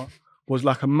brother, was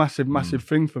like a massive, massive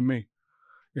thing for me.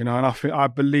 You know, and I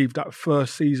believe that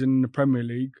first season in the Premier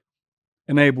League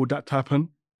enabled that to happen.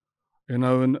 You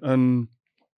know, and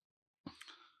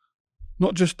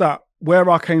not just that, where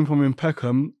I came from in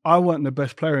Peckham, I weren't the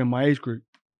best player in my age group.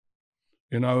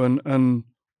 You know,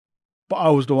 but I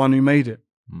was the one who made it.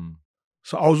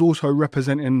 So I was also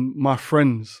representing my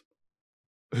friends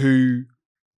who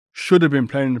should have been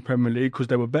playing in the Premier League because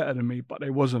they were better than me, but they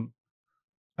wasn't.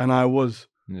 And I was.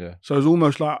 Yeah. So it's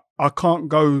almost like I can't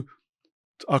go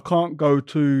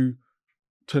to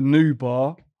New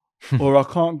Bar or I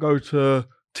can't go to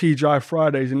TGI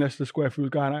Fridays in Leicester Square if we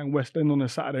was going out in West End on a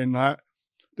Saturday night.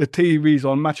 The TV's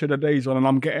on, Match of the Day's on, and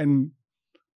I'm getting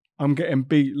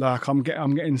beat, like I'm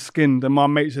getting skinned, and my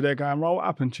mates are there going, "Well, what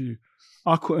happened to you?"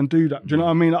 I couldn't do that. Do you know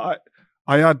what I mean? I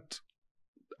had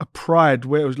a pride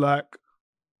where it was like,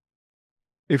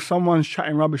 if someone's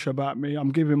chatting rubbish about me,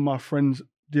 I'm giving my friends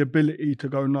the ability to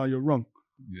go, "No, you're wrong."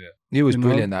 Yeah, you was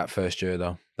brilliant that first year,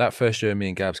 though. That first year, me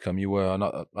and Gabs come, you were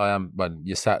not. I am. Well,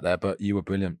 you sat there, but you were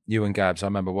brilliant. You and Gabs, I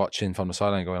remember watching from the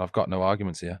sideline, going, "I've got no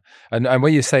arguments here." And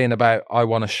when you're saying about, I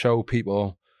want to show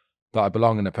people that I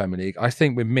belong in the Premier League, I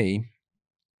think with me,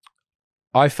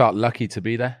 I felt lucky to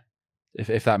be there.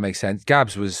 If that makes sense.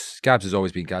 Gabs has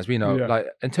always been Gabs. We know, like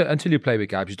until you play with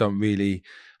Gabs, I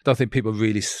don't think people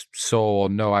really saw or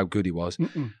know how good he was.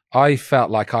 I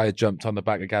felt like I had jumped on the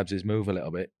back of Gabs' move a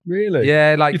little bit. Really?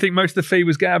 Yeah. Like, you think most of the fee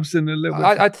was Gabs and a little bit?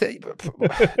 I think,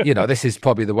 you know, this is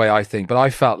probably the way I think, but I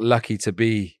felt lucky to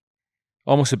be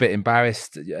almost a bit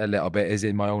embarrassed a little bit as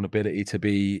in my own ability to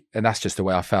be, and that's just the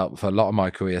way I felt for a lot of my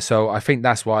career. So I think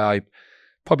that's why I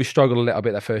probably struggled a little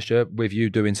bit that first year with you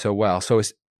doing so well. So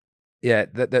it's, yeah,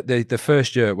 the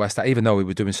first year at West Ham, even though we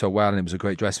were doing so well and it was a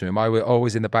great dressing room, I was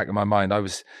always in the back of my mind,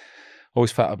 always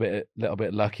felt a little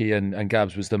bit lucky, and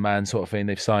Gabs was the man sort of thing.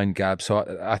 They've signed Gabs.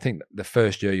 So I think the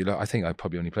first year, I think I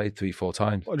probably only played 3-4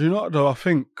 times. But do you know what, though? I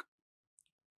think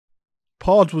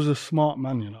Pards was a smart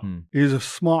man, you know. He's a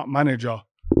smart manager.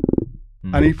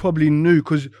 And he probably knew,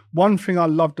 because one thing I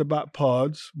loved about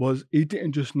Pards was he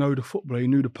didn't just know the footballer, he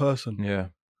knew the person. Yeah.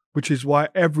 Which is why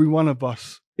every one of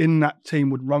us in that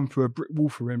team would run through a brick wall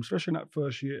for him, especially in that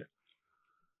first year.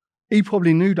 He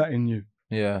probably knew that in you.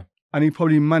 Yeah. And he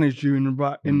probably managed you in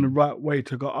the right way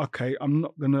to go, okay, I'm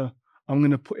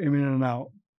gonna put him in and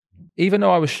out. Even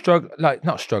though I was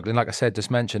not struggling, like I said,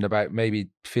 just mentioned about maybe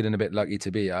feeling a bit lucky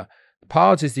to be here.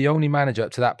 Pards is the only manager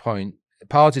up to that point.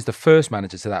 Pards is the first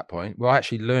manager to that point where I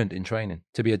actually learned in training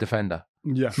to be a defender.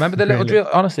 Yeah. Remember the little drill?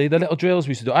 Honestly, the little drills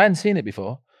we used to do. I hadn't seen it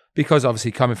before because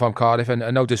obviously coming from Cardiff,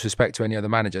 and no disrespect to any other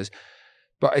managers,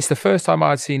 but it's the first time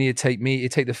I'd seen he'd take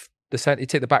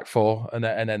the back four and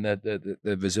then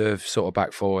the reserve sort of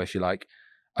back four, if you like,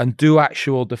 and do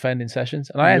actual defending sessions.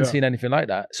 And I hadn't seen anything like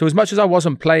that. So as much as I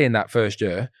wasn't playing that first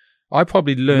year, I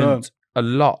probably learned a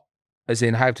lot, as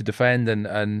in how to defend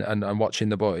and watching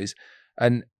the boys.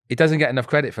 And it doesn't get enough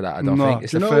credit for that, I don't think.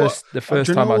 It's the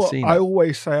first time I've seen it. I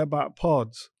always say about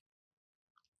Pards,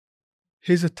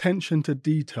 his attention to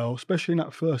detail, especially in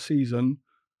that first season,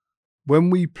 when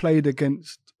we played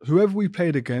against whoever we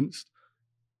played against,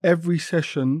 every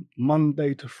session,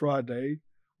 Monday to Friday,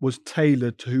 was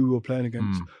tailored to who we were playing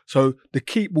against. So the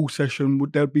keep ball session,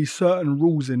 there'd be certain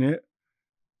rules in it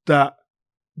that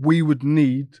we would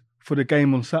need for the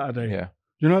game on Saturday. Yeah.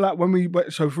 You know, like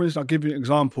so for instance, I'll give you an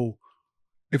example.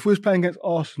 If we was playing against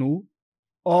Arsenal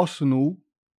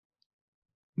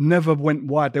never went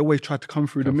wide. They always tried to come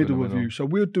through the middle with you. So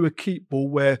we would do a keep ball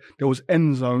where there was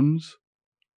end zones,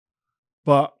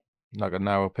 but like a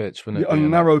narrow pitch, wouldn't it? A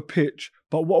narrow pitch.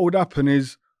 But what would happen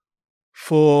is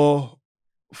for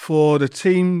the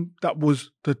team that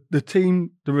was the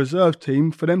reserve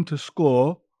team, for them to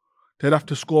score, they'd have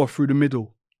to score through the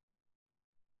middle.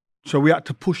 So we had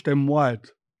to push them wide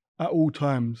at all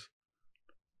times.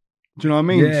 Do you know what I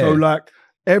mean? Yeah. So like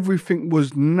everything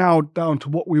was now down to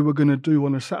what we were going to do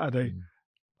on a Saturday.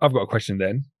 I've got a question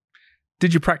then.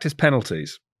 Did you practice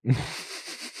penalties?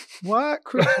 What,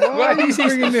 Chris? Why are you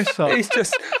bringing this up? He's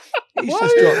just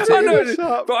dropped it. I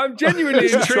know, but I'm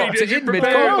genuinely intrigued. As you're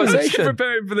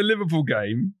preparing for the Liverpool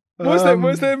game,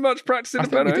 was there much practice in the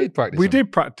penalty? We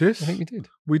did practice. I think we did.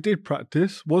 We did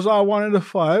practice. Was I one of the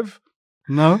 5?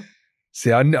 No.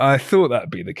 See, I thought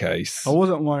that'd be the case. I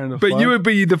wasn't one of the 5. But you would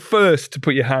be the first to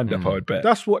put your hand up, I would bet.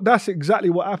 That's exactly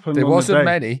what happened. There wasn't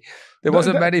many. There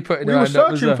wasn't many putting their hand up.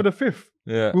 We were searching for the 5th.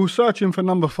 Yeah. We were searching for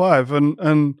number 5,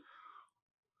 and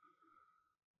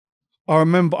I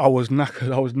remember I was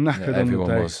knackered. On the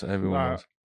day. Everyone was.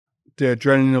 The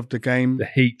adrenaline of the game. The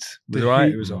heat.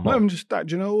 It was not even just that.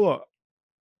 Do you know what?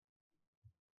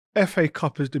 FA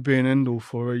Cup is the be and end all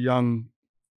for a young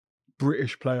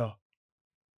British player.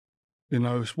 You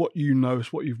know, it's what you know,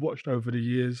 it's what you've watched over the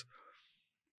years.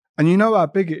 And you know how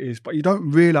big it is, but you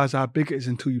don't realise how big it is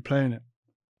until you're playing it.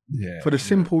 Yeah. For the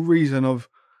simple reason of,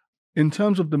 in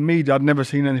terms of the media, I'd never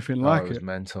seen anything like it was it.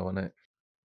 mental, wasn't it?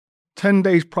 10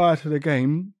 days prior to the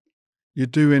game, you're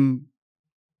doing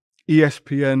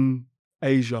ESPN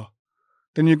Asia.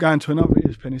 Then you're going to another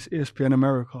ESPN, it's ESPN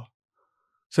America.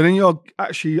 So then you're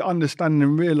actually understanding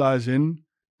and realising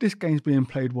this game's being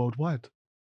played worldwide.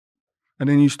 And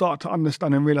then you start to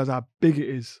understand and realise how big it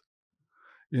is.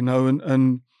 You know,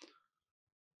 and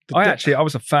I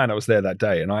was a fan. I was there that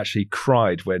day, and I actually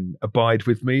cried when "Abide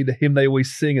with Me," the hymn they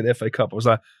always sing at the FA Cup. I was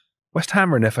like, West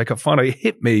Ham are in the FA Cup final. It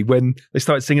hit me when they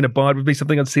started singing "Abide with Me,"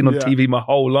 something I'd seen on TV my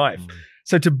whole life.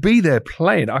 So to be there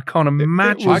playing, I can't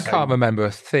imagine. I can't remember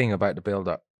a thing about the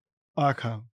build-up. I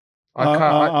can't.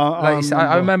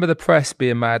 I remember the press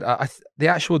being mad. The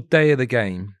actual day of the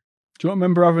game. Do you not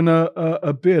remember having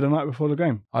a beer the night before the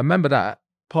game? I remember that.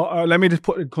 Let me just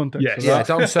put it in context. Yes. Yeah,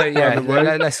 don't say,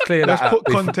 let's clear that up. Let's put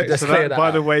context to that,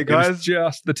 by the way, guys. It was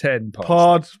just the 10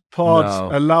 parts.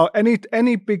 Pards allow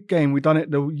any big game. We done it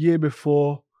the year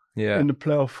before in the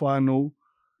playoff final.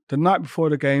 The night before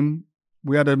the game,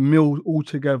 we had a meal all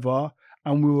together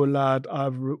and we were allowed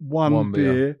either one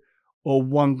beer or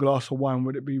one glass of wine,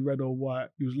 whether it be red or white.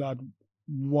 You was allowed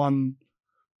one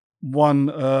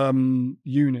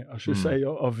unit, I should say,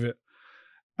 of it.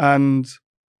 And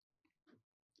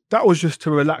that was just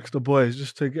to relax the boys,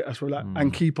 just to get us relaxed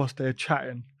and keep us there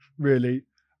chatting, really,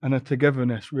 and a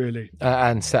togetherness, really.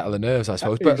 And settle the nerves, I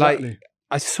suppose. But exactly.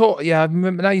 I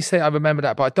remember, now you say I remember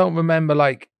that, but I don't remember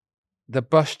like the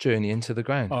bus journey into the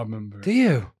ground. I remember it. Do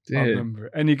you? I remember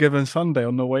it. Any Given Sunday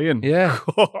on the way in. Yeah.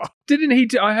 Didn't he?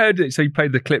 I heard it. So he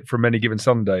played the clip from Any Given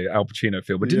Sunday, Al Pacino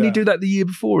film. But didn't he do that the year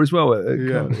before as well?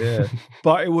 Yeah.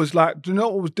 But it was like, do you know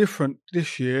what was different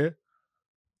this year?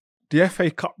 The FA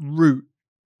Cup route,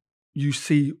 you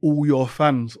see all your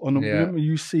fans on.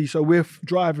 You see, so we're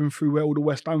driving through where all the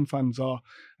West Ham fans are,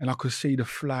 and I could see the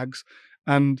flags.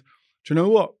 And do you know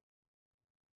what?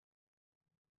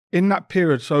 In that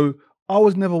period, so I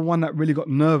was never one that really got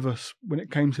nervous when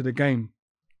it came to the game.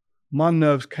 My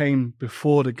nerves came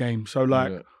before the game. So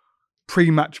like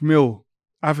pre-match meal,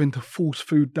 having to force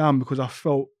food down because I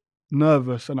felt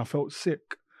nervous and I felt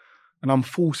sick. And I'm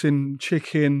forcing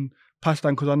chicken, pasta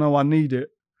because I know I need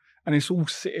it. And it's all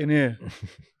sitting here.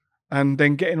 And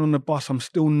then getting on the bus, I'm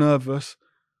still nervous.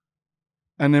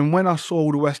 And then when I saw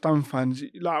all the West Ham fans,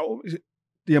 like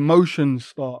the emotions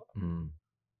start. And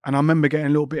I remember getting a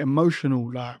little bit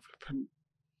emotional, like,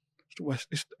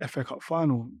 it's the FA Cup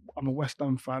final. I'm a West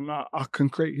Ham fan. I can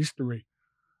create history.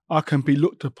 I can be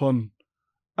looked upon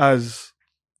as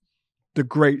the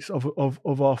greats of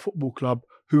our football club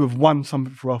who have won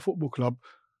something for our football club.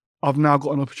 I've now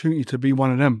got an opportunity to be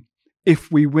one of them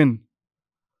if we win.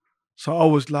 So I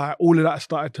was like, all of that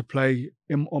started to play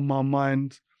on my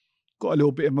mind. Got a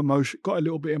little bit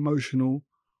emotional.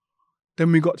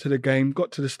 Then we got to the game,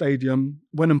 got to the stadium,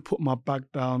 went and put my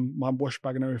bag down, my wash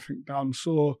bag and everything down.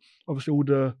 Saw obviously all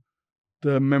the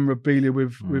memorabilia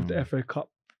with the FA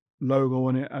Cup logo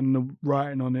on it and the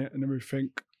writing on it and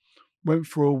everything. Went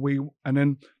for a wee, and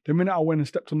then the minute I went and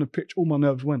stepped on the pitch, all my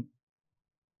nerves went.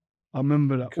 I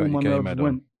remember that all my nerves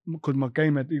went because my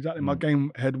game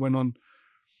head went on.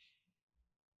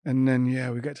 And then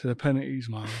we get to the penalties,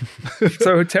 man.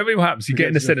 So tell me what happens. You get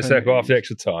in the centre circle after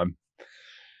extra time.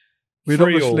 We'd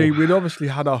obviously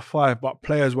had our 5, but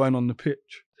players weren't on the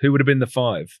pitch. Who would have been the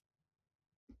 5?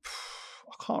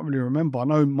 I can't really remember. I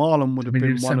know Marlon would have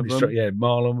been one of them.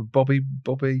 Marlon, Bobby.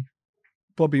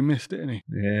 Bobby missed, didn't he?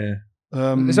 Yeah.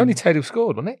 There's only Ted who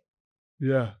scored, wasn't it?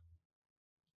 Yeah.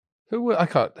 I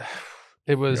can't.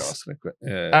 It was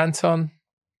Anton,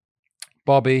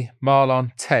 Bobby,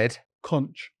 Marlon, Ted,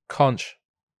 Conch.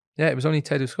 Yeah, it was only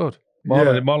Ted who scored.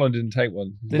 Marlon didn't take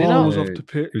one. Did he not? Marlon was off the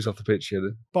pitch. He was off the pitch,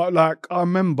 But like, I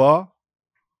remember,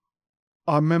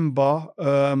 we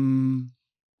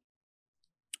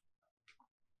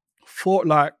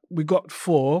got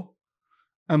 4,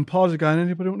 and Pards are going,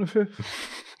 anybody want the 5th?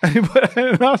 and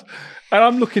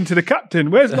I'm looking to the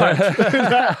captain. Where's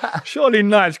Nige? Surely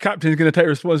Nige, captain's going to take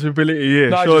responsibility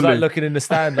here. Nige was like looking in the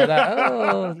stand like that.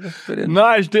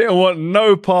 Nige didn't want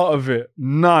no part of it.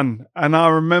 None. And I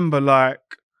remember like,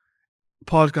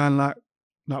 Pards going like,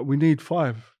 we need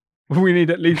 5. We need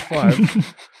at least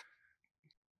 5.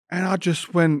 And I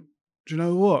just went, do you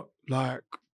know what? Like,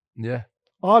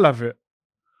 I'll have it.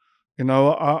 You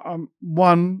know, I'm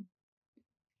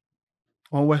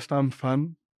a West Ham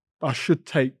fan. I should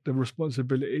take the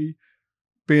responsibility,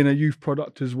 being a youth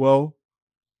product as well.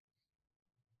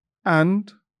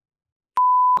 And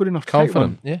good enough to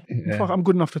Confident, take one. yeah. Fuck, I'm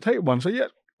good enough to take one. So yeah,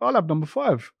 I'll have number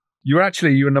 5. You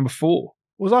were number 4.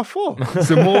 Was I 4?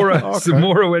 Zamora, Okay.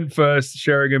 Zamora went first.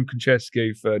 Sheringham,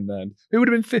 Konchesky, Ferdinand. Who would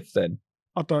have been 5th then?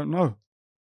 I don't know.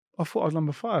 I thought I was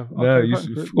number 5. No, Okay, you thanks.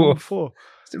 said Number 4th. 4.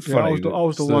 It's Yeah, funny. I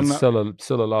was the one that.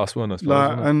 Still the last one, I suppose.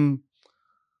 Like, isn't it? and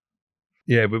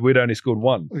Yeah, but we'd only scored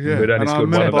 1. yeah, We'd only and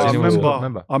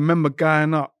scored I remember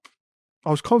going up. I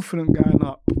was confident going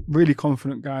up, really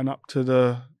confident going up to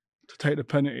take the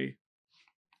penalty.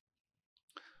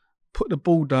 Put the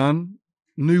ball down,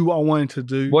 knew what I wanted to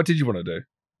do. What did you want to do?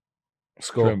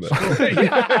 Score. Remember?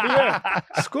 yeah,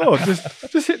 score.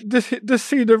 Just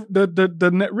see the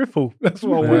net ripple. That's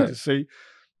what I wanted to see.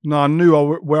 No, I knew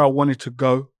where I wanted to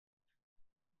go.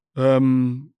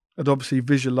 I'd obviously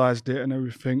visualized it and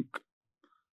everything.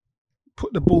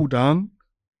 Put the ball down,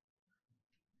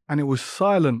 and it was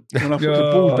silent when I put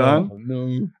the ball down.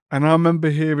 No. And I remember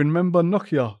remember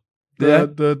Nokia, Yeah.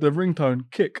 the ringtone,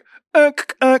 kick, and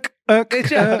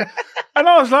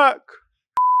I was like,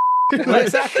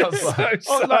 Where's that come So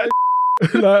from? I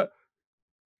was like,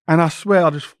 and I swear I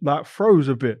just like froze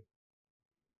a bit.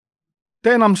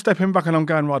 Then I'm stepping back and I'm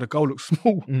going, right, the goal looks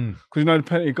small. Because you know the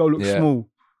penalty goal looks small.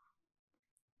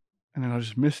 And then I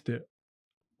just missed it.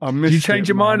 Did you change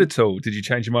your mind at all? Did you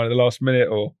change your mind at the last minute,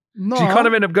 or No. did you kind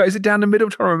of end up going? Is it down the middle?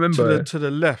 I'm trying to remember. To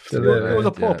the left. To the It was a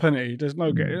left, poor yeah. penalty. There's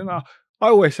no getting. And I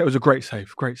always say it was a great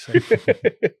save.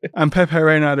 And Pepe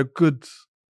Reina had a good.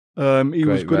 He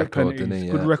was Great good at record, penalties. didn't he?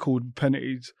 Good Yeah. record with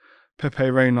penalties. Pepe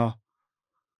Reina.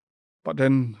 But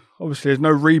then obviously there's no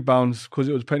rebounds because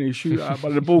it was a penalty shootout.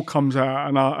 But the ball comes out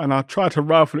and I try to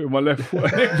rifle it with my left foot.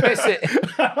 Miss it.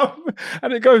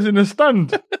 And it goes in the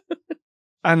stand.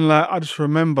 And like I just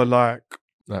remember like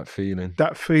That feeling.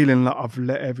 that I've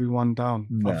let everyone down.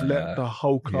 I've let Nah. the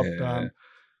whole club Yeah. down.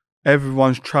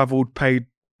 Everyone's travelled, paid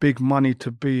big money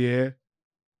to be here,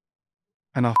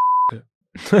 and I it.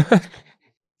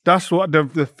 That's what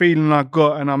the feeling I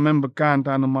got. And I remember going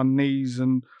down on my knees,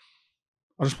 and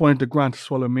I just wanted the ground to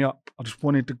swallow me up.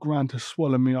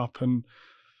 And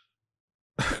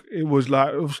it was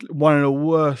one of the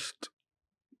worst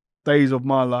days of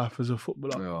my life as a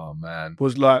footballer. Oh man.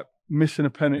 Was like missing a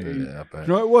penalty. Yeah, I bet.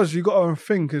 You know what it was? You got to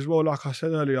think as well, like I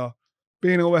said earlier,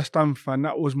 being a West Ham fan,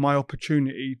 that was my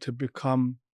opportunity to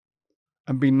become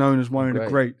and be known as one of the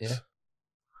greats. Yeah.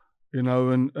 You know,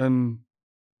 and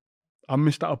I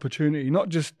missed that opportunity. Not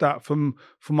just that for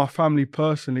my family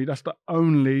personally, that's the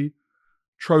only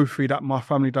trophy that my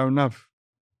family don't have.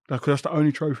 Because that's the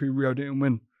only trophy Rio didn't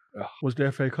win, was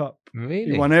the FA Cup.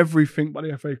 Really? He won everything but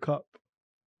the FA Cup.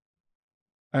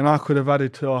 And I could have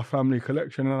added to our family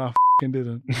collection, and I f***ing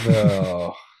didn't.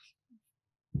 Oh.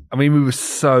 I mean, we were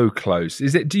so close.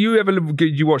 Did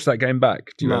you watch that game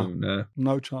back? Do you No. know?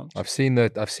 No chance. I've seen the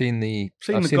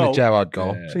goal. Gerrard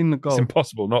goal. Yeah. Seen the goal. It's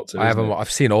impossible not to. I isn't haven't. it?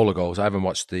 I've seen all the goals. I haven't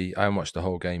watched the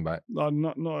whole game back. Not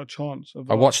a chance.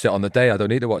 I watched it on the day. I don't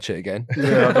need to watch it again.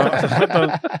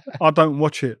 Yeah, I don't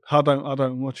watch it. I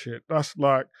don't watch it. That's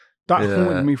like that Yeah.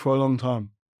 haunted me for a long time.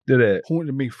 Did it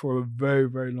Haunted me for a very,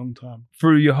 very long time.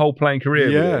 through your whole playing career?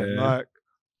 Yeah, like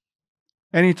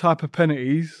any type of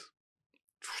penalties,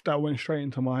 that went straight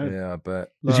into my head. Yeah, I bet.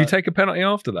 Did you take a penalty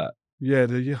after that? Yeah,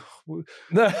 No,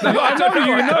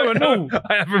 I know.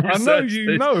 I haven't I know researched you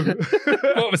this. know.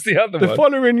 What was the other The one?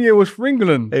 following year was for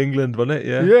England. England, wasn't it?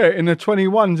 Yeah. Yeah, in the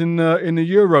 21s in the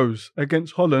Euros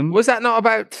against Holland. Was that not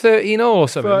about 13 or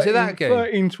something? Was it that game?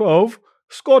 13-12.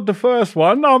 Scored the first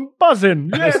one. I'm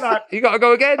buzzing. Yeah, like, You got to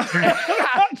go again.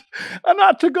 and I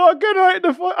had to go again. I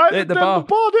hit the bar,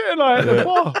 didn't I? At the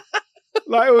bar.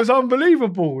 Like, it was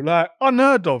unbelievable. Like,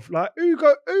 unheard of. Like, who?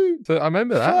 So I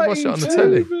remember that. I watched it on the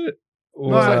telly. It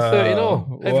was like 13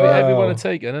 all. Everyone had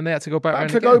taken, and they had to go back I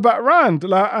round had to again. go back round.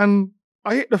 Like, and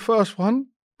I hit the first one,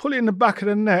 put it in the back of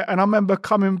the net, and I remember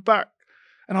coming back,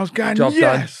 and I was going, Job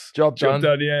yes. done. Job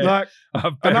done, yeah. Like, I've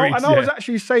and buried, I was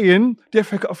actually saying the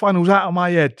FA Cup finals out of my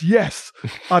head. Yes,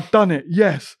 I'd done it.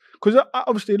 Yes, because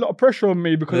obviously a lot of pressure on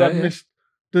me because I'd missed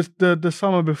the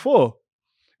summer before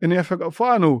in the FA Cup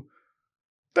final.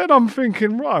 Then I'm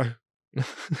thinking, right,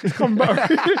 it's come back.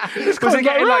 Was it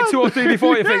getting like 2 or 3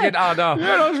 before you're thinking, oh no,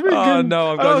 Yeah, I was thinking, oh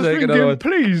no, I've got to take another one.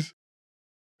 Please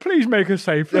make a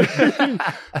save.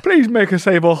 Please make a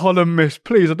save or Holland miss.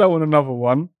 Please, I don't want another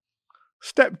one.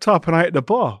 Stepped up and I hit the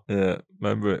bar. Yeah,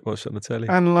 remember it. Watched it on the telly.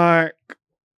 And like,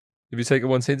 Have you taken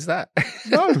one since that?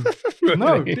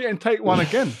 no, didn't take one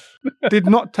again. Did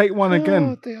not take one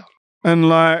again. Oh, dear. And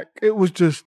like, it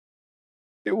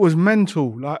was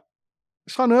mental. Like,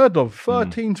 it's unheard of.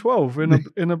 13-12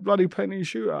 in a bloody penalty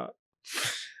shootout.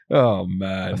 Oh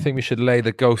man. I think we should lay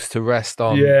the ghost to rest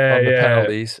on Yeah, the yeah.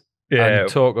 penalties Yeah. and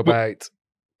talk about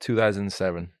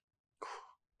 2007.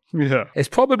 Yeah. It's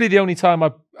probably the only time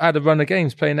I had a run of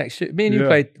games playing next year. Me and you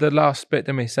played the last bit,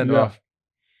 didn't we? Centre half.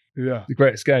 Yeah. The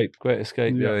Great Escape. Great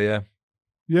Escape. Yeah.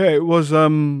 Yeah, it was.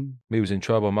 We was in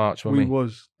trouble March, wasn't we? We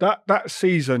was that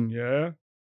season. Yeah.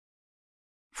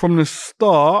 From the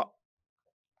start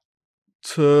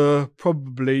to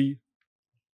probably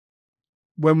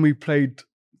when we played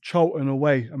Charlton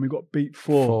away and we got beat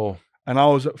 4. And I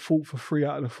was at fault for 3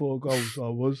 out of the 4 goals. I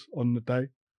was on the day.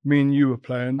 Me and you were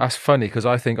playing. That's funny because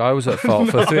I think I was at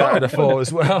fault for 3 out of the 4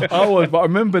 as well. I was, but I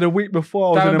remember the week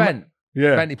before I was Bent.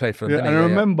 Yeah. Bentley played for him. Yeah, and I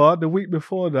remember the week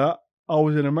before that I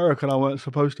was in America and I weren't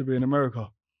supposed to be in America.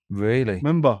 Really?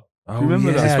 Remember? Oh,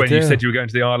 remember This is when you said you were going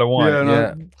to the Isle of Wight. Yeah,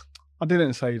 no, I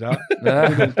didn't say that.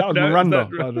 That was Miranda,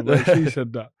 by the way. She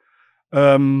said that.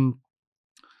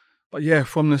 But yeah,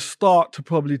 from the start to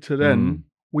probably to then,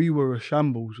 we were a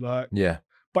shambles.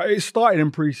 But it started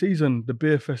in pre-season, the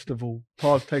beer festival.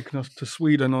 Par's taking us to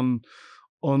Sweden on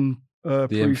the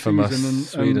pre-season infamous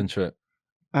Sweden trip.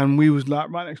 And we was like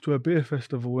right next to a beer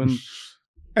festival, and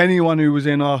anyone who was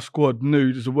in our squad knew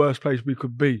it was the worst place we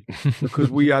could be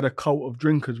because we had a cult of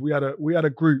drinkers. We had a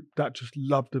group that just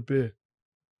loved the beer,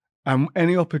 and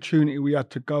any opportunity we had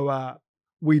to go out,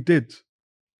 we did.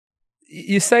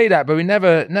 You say that, but we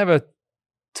never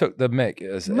took the mick. Do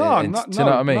you know what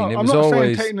I mean? It was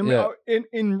always taking the mick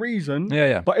in reason.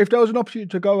 Yeah. But if there was an opportunity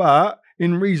to go out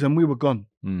in reason, we were gone.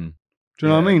 Do you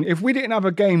know what I mean? If we didn't have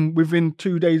a game within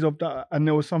 2 days of that and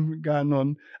there was something going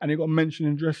on and it got mentioned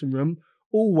in the dressing room,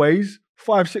 always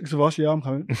 5, 6 of us, I'm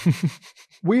coming.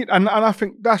 And I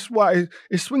think that's why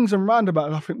it swings and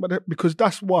roundabouts, I think, but because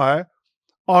that's why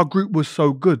our group was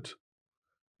so good.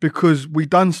 Because we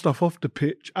done stuff off the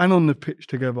pitch and on the pitch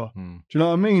together. Do you know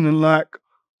what I mean? And like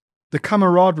the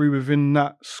camaraderie within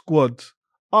that squad,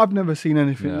 I've never seen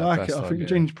anything like it. I think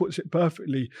Ginge puts it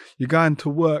perfectly. You're going to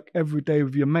work every day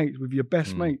with your mates, with your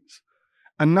best mates.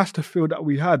 And that's the feel that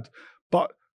we had.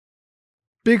 But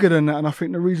bigger than that, and I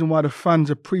think the reason why the fans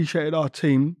appreciated our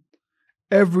team,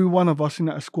 every one of us in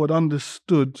that squad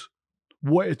understood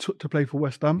what it took to play for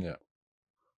West Ham. Yeah.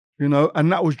 You know, and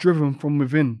that was driven from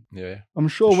within. Yeah. I'm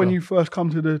sure when you first come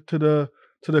to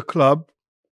the club,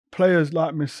 players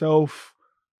like myself,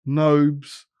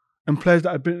 Nobes, and players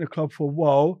that had been at the club for a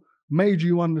while made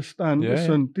you understand,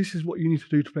 listen, this is what you need to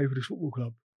do to play for this football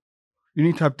club. You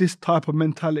need to have this type of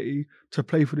mentality to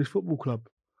play for this football club.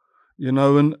 You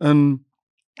know, and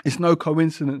it's no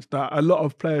coincidence that a lot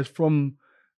of players from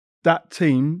that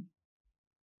team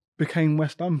became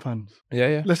West Ham fans.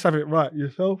 Yeah. Let's have it right.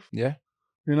 Yourself? Yeah.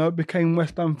 You know, became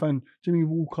West Ham fan. Jimmy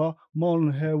Walker,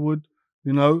 Marlon Harewood,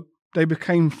 you know, they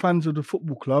became fans of the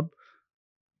football club.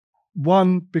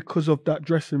 1, because of that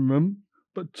dressing room,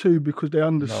 but 2, because they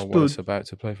understood what it's about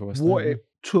to play for West Ham. What it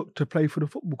took to play for the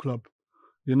football club.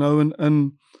 You know,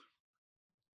 and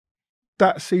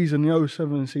that season, the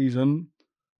 07 season,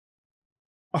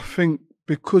 I think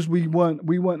because we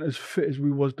weren't as fit as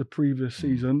we was the previous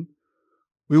season,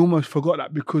 we almost forgot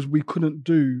that because we couldn't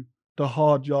do the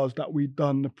hard yards that we'd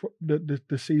done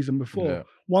the season before. Yeah.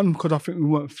 1, because I think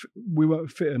we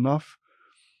weren't fit enough,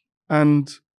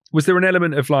 and was there an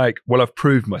element of like, well, I've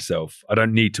proved myself, I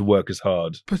don't need to work as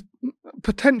hard?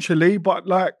 Potentially, but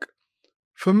like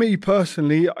for me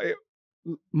personally,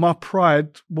 my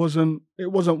pride wasn't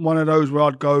one of those where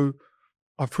I'd go,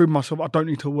 I've proved myself, I don't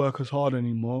need to work as hard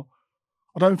anymore.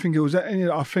 I don't think it was any.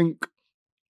 I think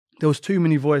there was too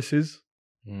many voices.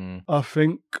 I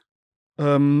think.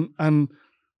 And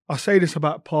I say this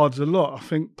about Pards a lot. I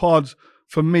think Pards,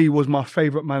 for me, was my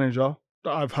favourite manager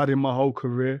that I've had in my whole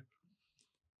career.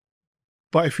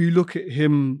 But if you look at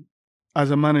him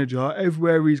as a manager,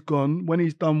 everywhere he's gone, when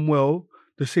he's done well,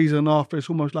 the season after, it's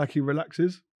almost like he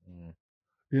relaxes.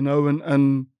 You know,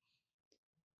 and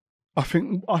I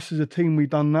think us as a team, we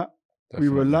done that. Definitely.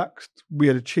 We relaxed. We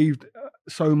had achieved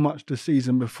so much the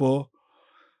season before.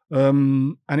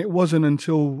 And it wasn't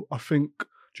until, I think,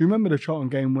 do you remember the Charlton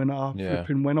game when I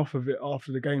flipping went off of it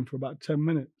after the game for about 10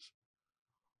 minutes?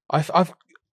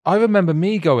 I remember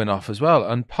me going off as well,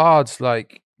 and Pards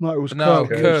like... No, it was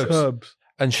Curbs.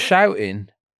 And shouting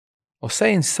or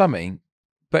saying something,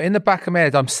 but in the back of my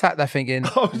head, I'm sat there thinking,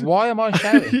 why am I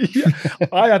shouting?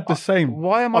 I had the same.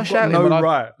 Why am I shouting?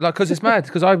 Right. Like, because it's mad,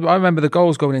 because I remember the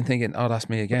goals going in thinking, oh, that's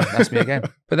me again.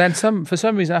 But then for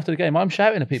some reason after the game, I'm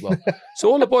shouting at people.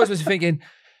 So all the boys was thinking,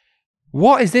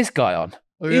 what is this guy on?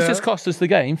 He's just cost us the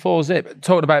game, 4-0,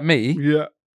 talking about me. Yeah.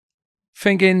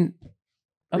 Thinking,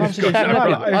 and I was just shouting at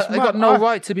people. I got no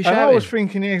right to be shouting. And I was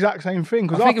thinking the exact same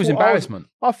thing. I think it was embarrassment.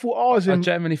 I thought I was in... I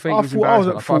genuinely think it was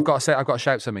embarrassment. I've got to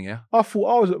shout something, yeah? I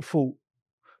thought I was at fault.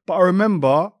 But I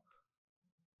remember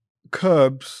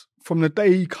Curbs, from the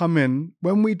day he come in,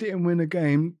 when we didn't win a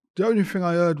game, the only thing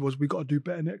I heard was we got to do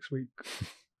better next week.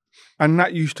 And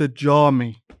that used to jar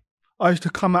me. I used to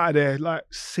come out of there like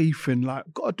seething, like,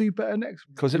 got to do better next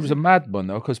week. Because it was a mad one,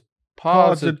 though, because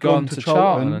Pards had gone to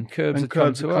Charlton and Curbs had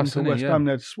come to us. West Ham,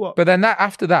 they'd swap. But then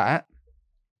after that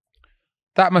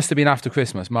must have been after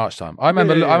Christmas, March time. I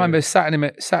remember sat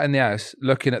in the house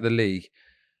looking at the league,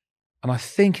 and I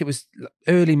think it was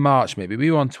early March maybe.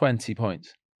 We were on 20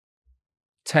 points.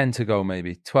 10 to go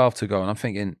maybe, 12 to go. And I'm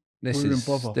thinking, this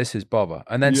is bother.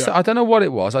 And then I don't know what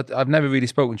it was. I've never really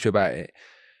spoken to you about it.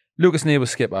 Lucas Neal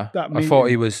was skipper. I thought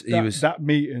he was that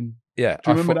meeting. Yeah.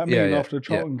 Do you remember that meeting after the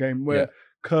Charlton game where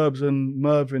Curbs and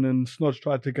Mervyn and Snodge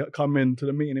tried to come into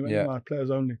the meeting? He went, no, players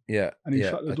only. Yeah. And he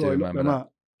shut the door, he locked them out.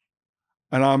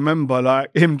 And I remember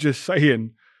like him just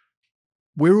saying,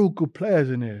 we're all good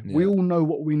players in here. Yeah. We all know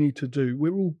what we need to do.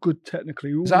 We're all good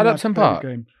technically. Was that at Upton Park?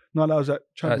 No, that was at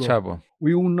Chadwell. At Chadwell.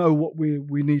 We all know what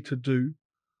we need to do,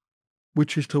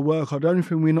 which is to work hard. The only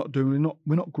thing we're not doing,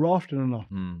 we're not grafting enough.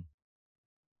 Mm.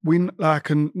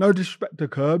 And no disrespect to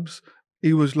Curbs,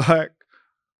 he was like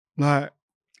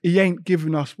he ain't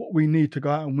giving us what we need to go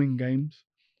out and win games.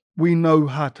 We know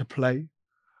how to play.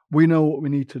 We know what we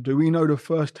need to do. We know the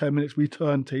first 10 minutes we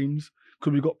turn teams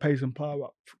because we've got pace and power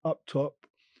up top.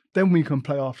 Then we can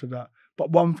play after that.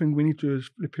 But one thing we need to do is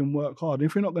flipping work hard.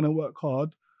 If we're not going to work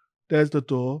hard, there's the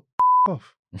door.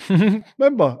 Off.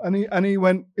 Remember? And he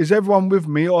went, is everyone with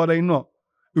me or are they not?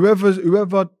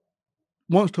 Whoever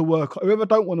wants to work, whoever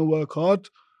don't want to work hard,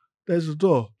 there's the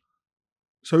door.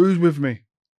 So who's with me?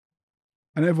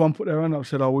 And everyone put their hand up and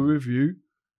said, we're with you.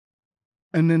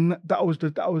 And then that was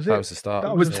it. That was the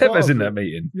start. Was Tevez in that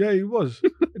meeting? Yeah, he was.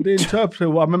 The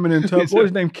interpreter, I remember the interpreter, what was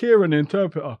his name? Kieran, the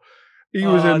interpreter. He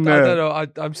was in there. I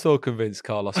don't know. I'm still convinced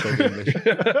Carlos spoke English.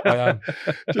 I am.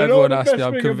 Everyone asked me.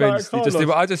 I'm convinced.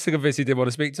 I just convinced he didn't want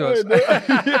to speak to us.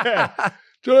 Yeah.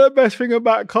 Do you know the best thing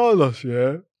about Carlos?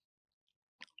 Yeah,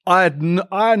 I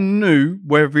knew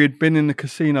whether he'd been in the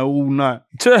casino all night.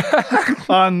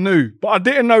 I knew, but I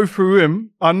didn't know through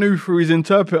him. I knew through his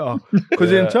interpreter because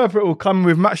the interpreter will come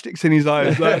with matchsticks in his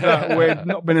eyes like that, where he'd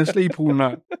not been asleep all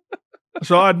night.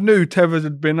 So I knew Tevez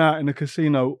had been out in the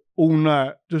casino all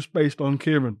night just based on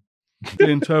Kieran, the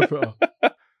interpreter.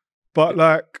 But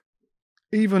like,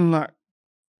 even like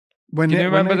when do you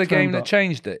remember the game that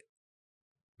changed it?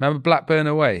 Remember Blackburn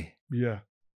away? Yeah.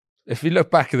 If you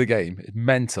look back at the game, it's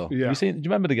mental. Yeah. Do you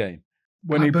remember the game?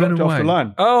 When he blocked off the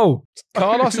line. Oh,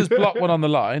 Carlos has blocked one on the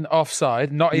line,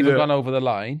 offside, not even gone over the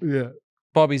line. Yeah.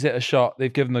 Bobby's hit a shot.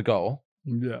 They've given the goal.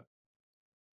 Yeah.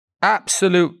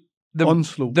 Absolute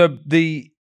onslaught.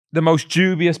 The most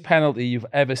dubious penalty you've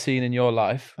ever seen in your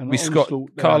life.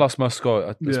 Carlos must score.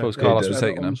 I suppose Carlos was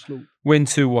taking them. Win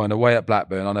 2-1 away at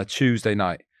Blackburn on a Tuesday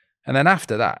night, and then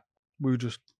after that, we were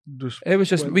just. It was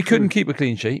just we couldn't keep a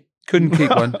clean sheet. Couldn't keep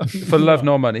one for love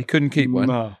nor money. Couldn't keep one.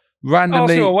 No.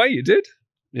 Randomly away, you did.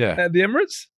 Yeah. At the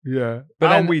Emirates. Yeah, but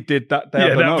how we did that day, I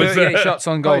don't know. 38 shots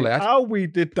on goal. How we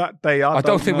did that day, I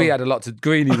don't think we had a lot to.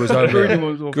 Greeny was on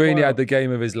there. Greeny had the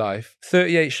game of his life.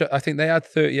 38 shots. I think they had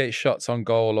 38 shots on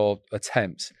goal or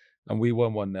attempts, and we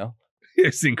won 1-0.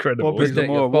 It's incredible.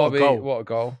 What a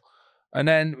goal! And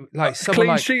then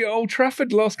clean sheet at Old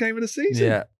Trafford last game of the season.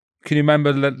 Yeah. Can you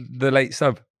remember the late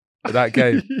sub of that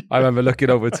game? I remember looking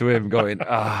over to him, going,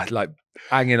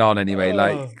 hanging on anyway.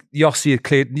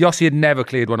 Yossi had never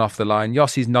cleared one off the line.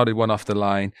 Yossi's nodded one off the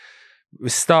line. We're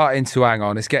starting to hang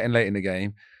on. It's getting late in the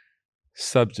game.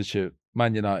 Substitute,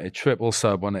 Man United, triple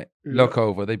sub on it. Yeah. Look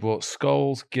over. They brought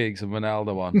Scholes, Giggs and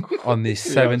Ronaldo on the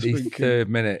 73rd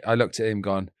minute. I looked at him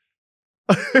gone,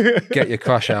 get your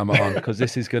crash helmet on because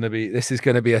this is going to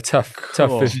be a tough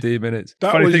 15 minutes.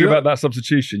 Funny thing about that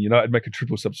substitution, United make a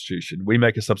triple substitution. We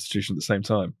make a substitution at the same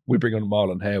time. We bring on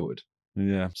Marlon Harewood.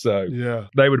 Yeah. So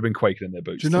they would have been quaking in their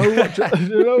boots. Do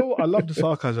you know what? I love the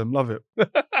sarcasm. Love it.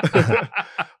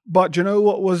 But do you know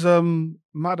what was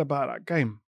mad about that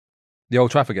game? The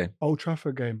Old Trafford game. Old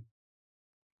Trafford game.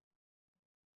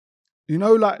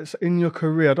 Like in your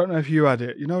career, I don't know if you had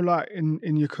it. Like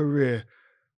in your career,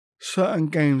 certain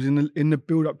games in the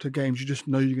build up to games, you just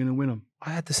know you're going to win them.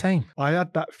 I had the same. I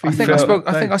had that feeling.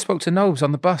 I think I spoke to Nobes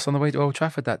on the bus on the way to Old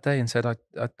Trafford that day and said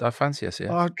I fancy us here.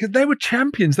 Because they were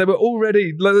champions. They were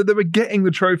already they were getting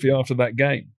the trophy after that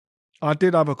game. I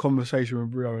did have a conversation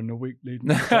with Rio in the week leading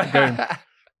to that game.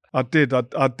 I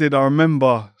did. I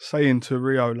remember saying to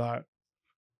Rio, like,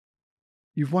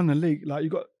 you've won the league. Like,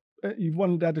 you've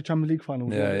won the Champions League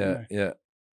final. Yeah.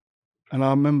 And I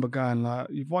remember going, like,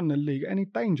 you've won the league. Any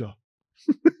danger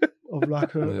of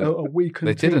like a weakened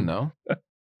They team? didn't know.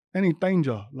 Any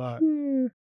danger? Like,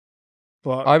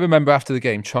 But I remember after the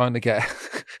game trying to get...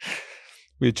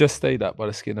 we had just stayed up by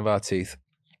the skin of our teeth.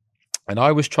 And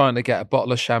I was trying to get a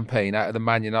bottle of champagne out of the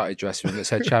Man United dressing room that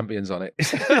said champions on it.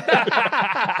 Did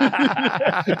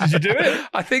you do it?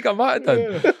 I think I might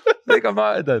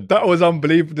have done. that was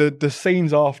unbelievable. The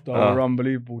scenes after were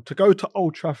unbelievable. To go to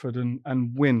Old Trafford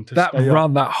and win. That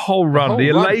whole run.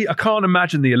 I can't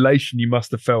imagine the elation you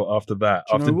must have felt after that,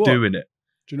 after doing it.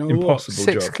 Do you know Impossible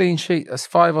what? Six clean sheets. That's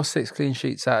 5 or 6 clean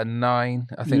sheets out of 9.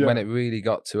 I think when it really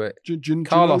got to it.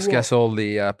 Carlos gets all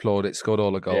the plaudits, scored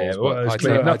all the goals. Yeah, well, I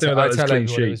tell him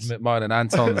it was mine and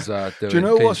Anton's doing. Do you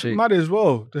know what's mad as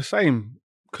well? The same.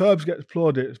 Curbs gets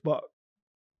plaudits, but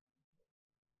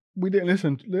we didn't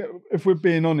listen. If we're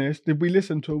being honest, did we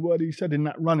listen to a word he said in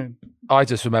that running? I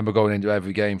just remember going into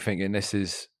every game thinking this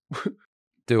is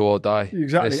do or die.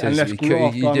 Exactly.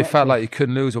 You felt like you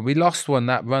couldn't lose one. We lost one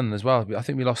that run as well. I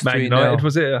think we lost 3-0. Man United,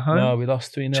 was it at home? No, we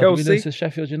lost 3-0. Chelsea? We lost to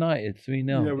Sheffield United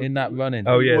 3-0 in that running.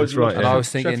 Oh, yeah, that's right. And I was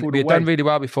thinking, we had done really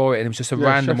well before it, and it was just a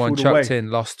random one chucked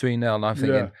in, lost 3-0, and I'm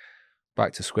thinking,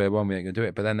 back to square one, we ain't going to do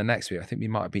it. But then the next week, I think we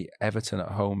might beat Everton at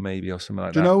home maybe, or something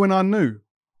like that. Do you know when I knew?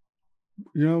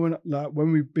 You know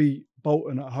when we beat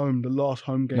Bolton at home, the last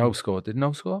home game. No score. Did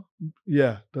no score?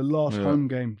 Yeah, the last home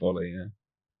game. Volley, yeah.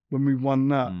 When we won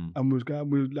that, and we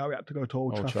had to go to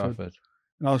Old Trafford.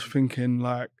 And I was thinking,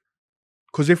 like,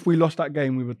 because if we lost that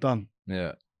game, we were done.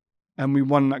 Yeah. And we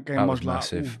won that game, I was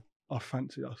massive. Like, I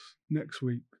fancy us next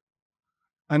week.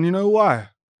 And you know why?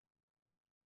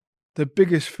 The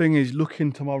biggest thing is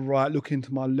looking to my right, looking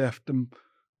to my left, and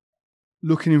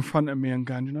looking in front of me and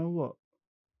going, you know what?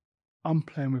 I'm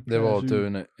playing with players. They're all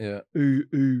doing it, yeah.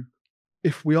 Who,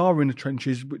 if we are in the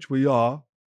trenches, which we are,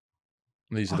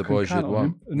 these are the boys you'd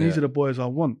want. And these are the boys I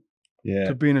want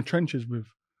to be in the trenches with.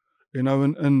 You know,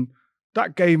 and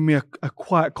that gave me a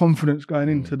quiet confidence going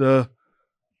into the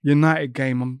United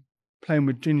game. I'm playing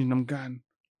with Ginge and I'm going,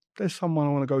 there's someone I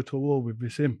want to go to war with,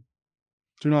 it's him.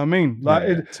 Do you know what I mean? Like,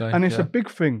 it's a big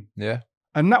thing. Yeah.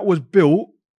 And that was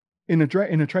built in a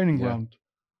training ground,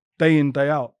 day in, day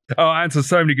out. Oh, Anton,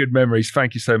 so many good memories.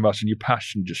 Thank you so much. And your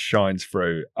passion just shines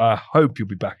through. I hope you'll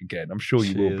be back again. I'm sure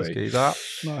you will be.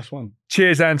 Nice one.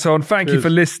 Cheers, Anton. Thank you for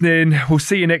listening. We'll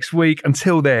see you next week.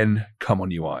 Until then, come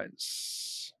on, you Irons.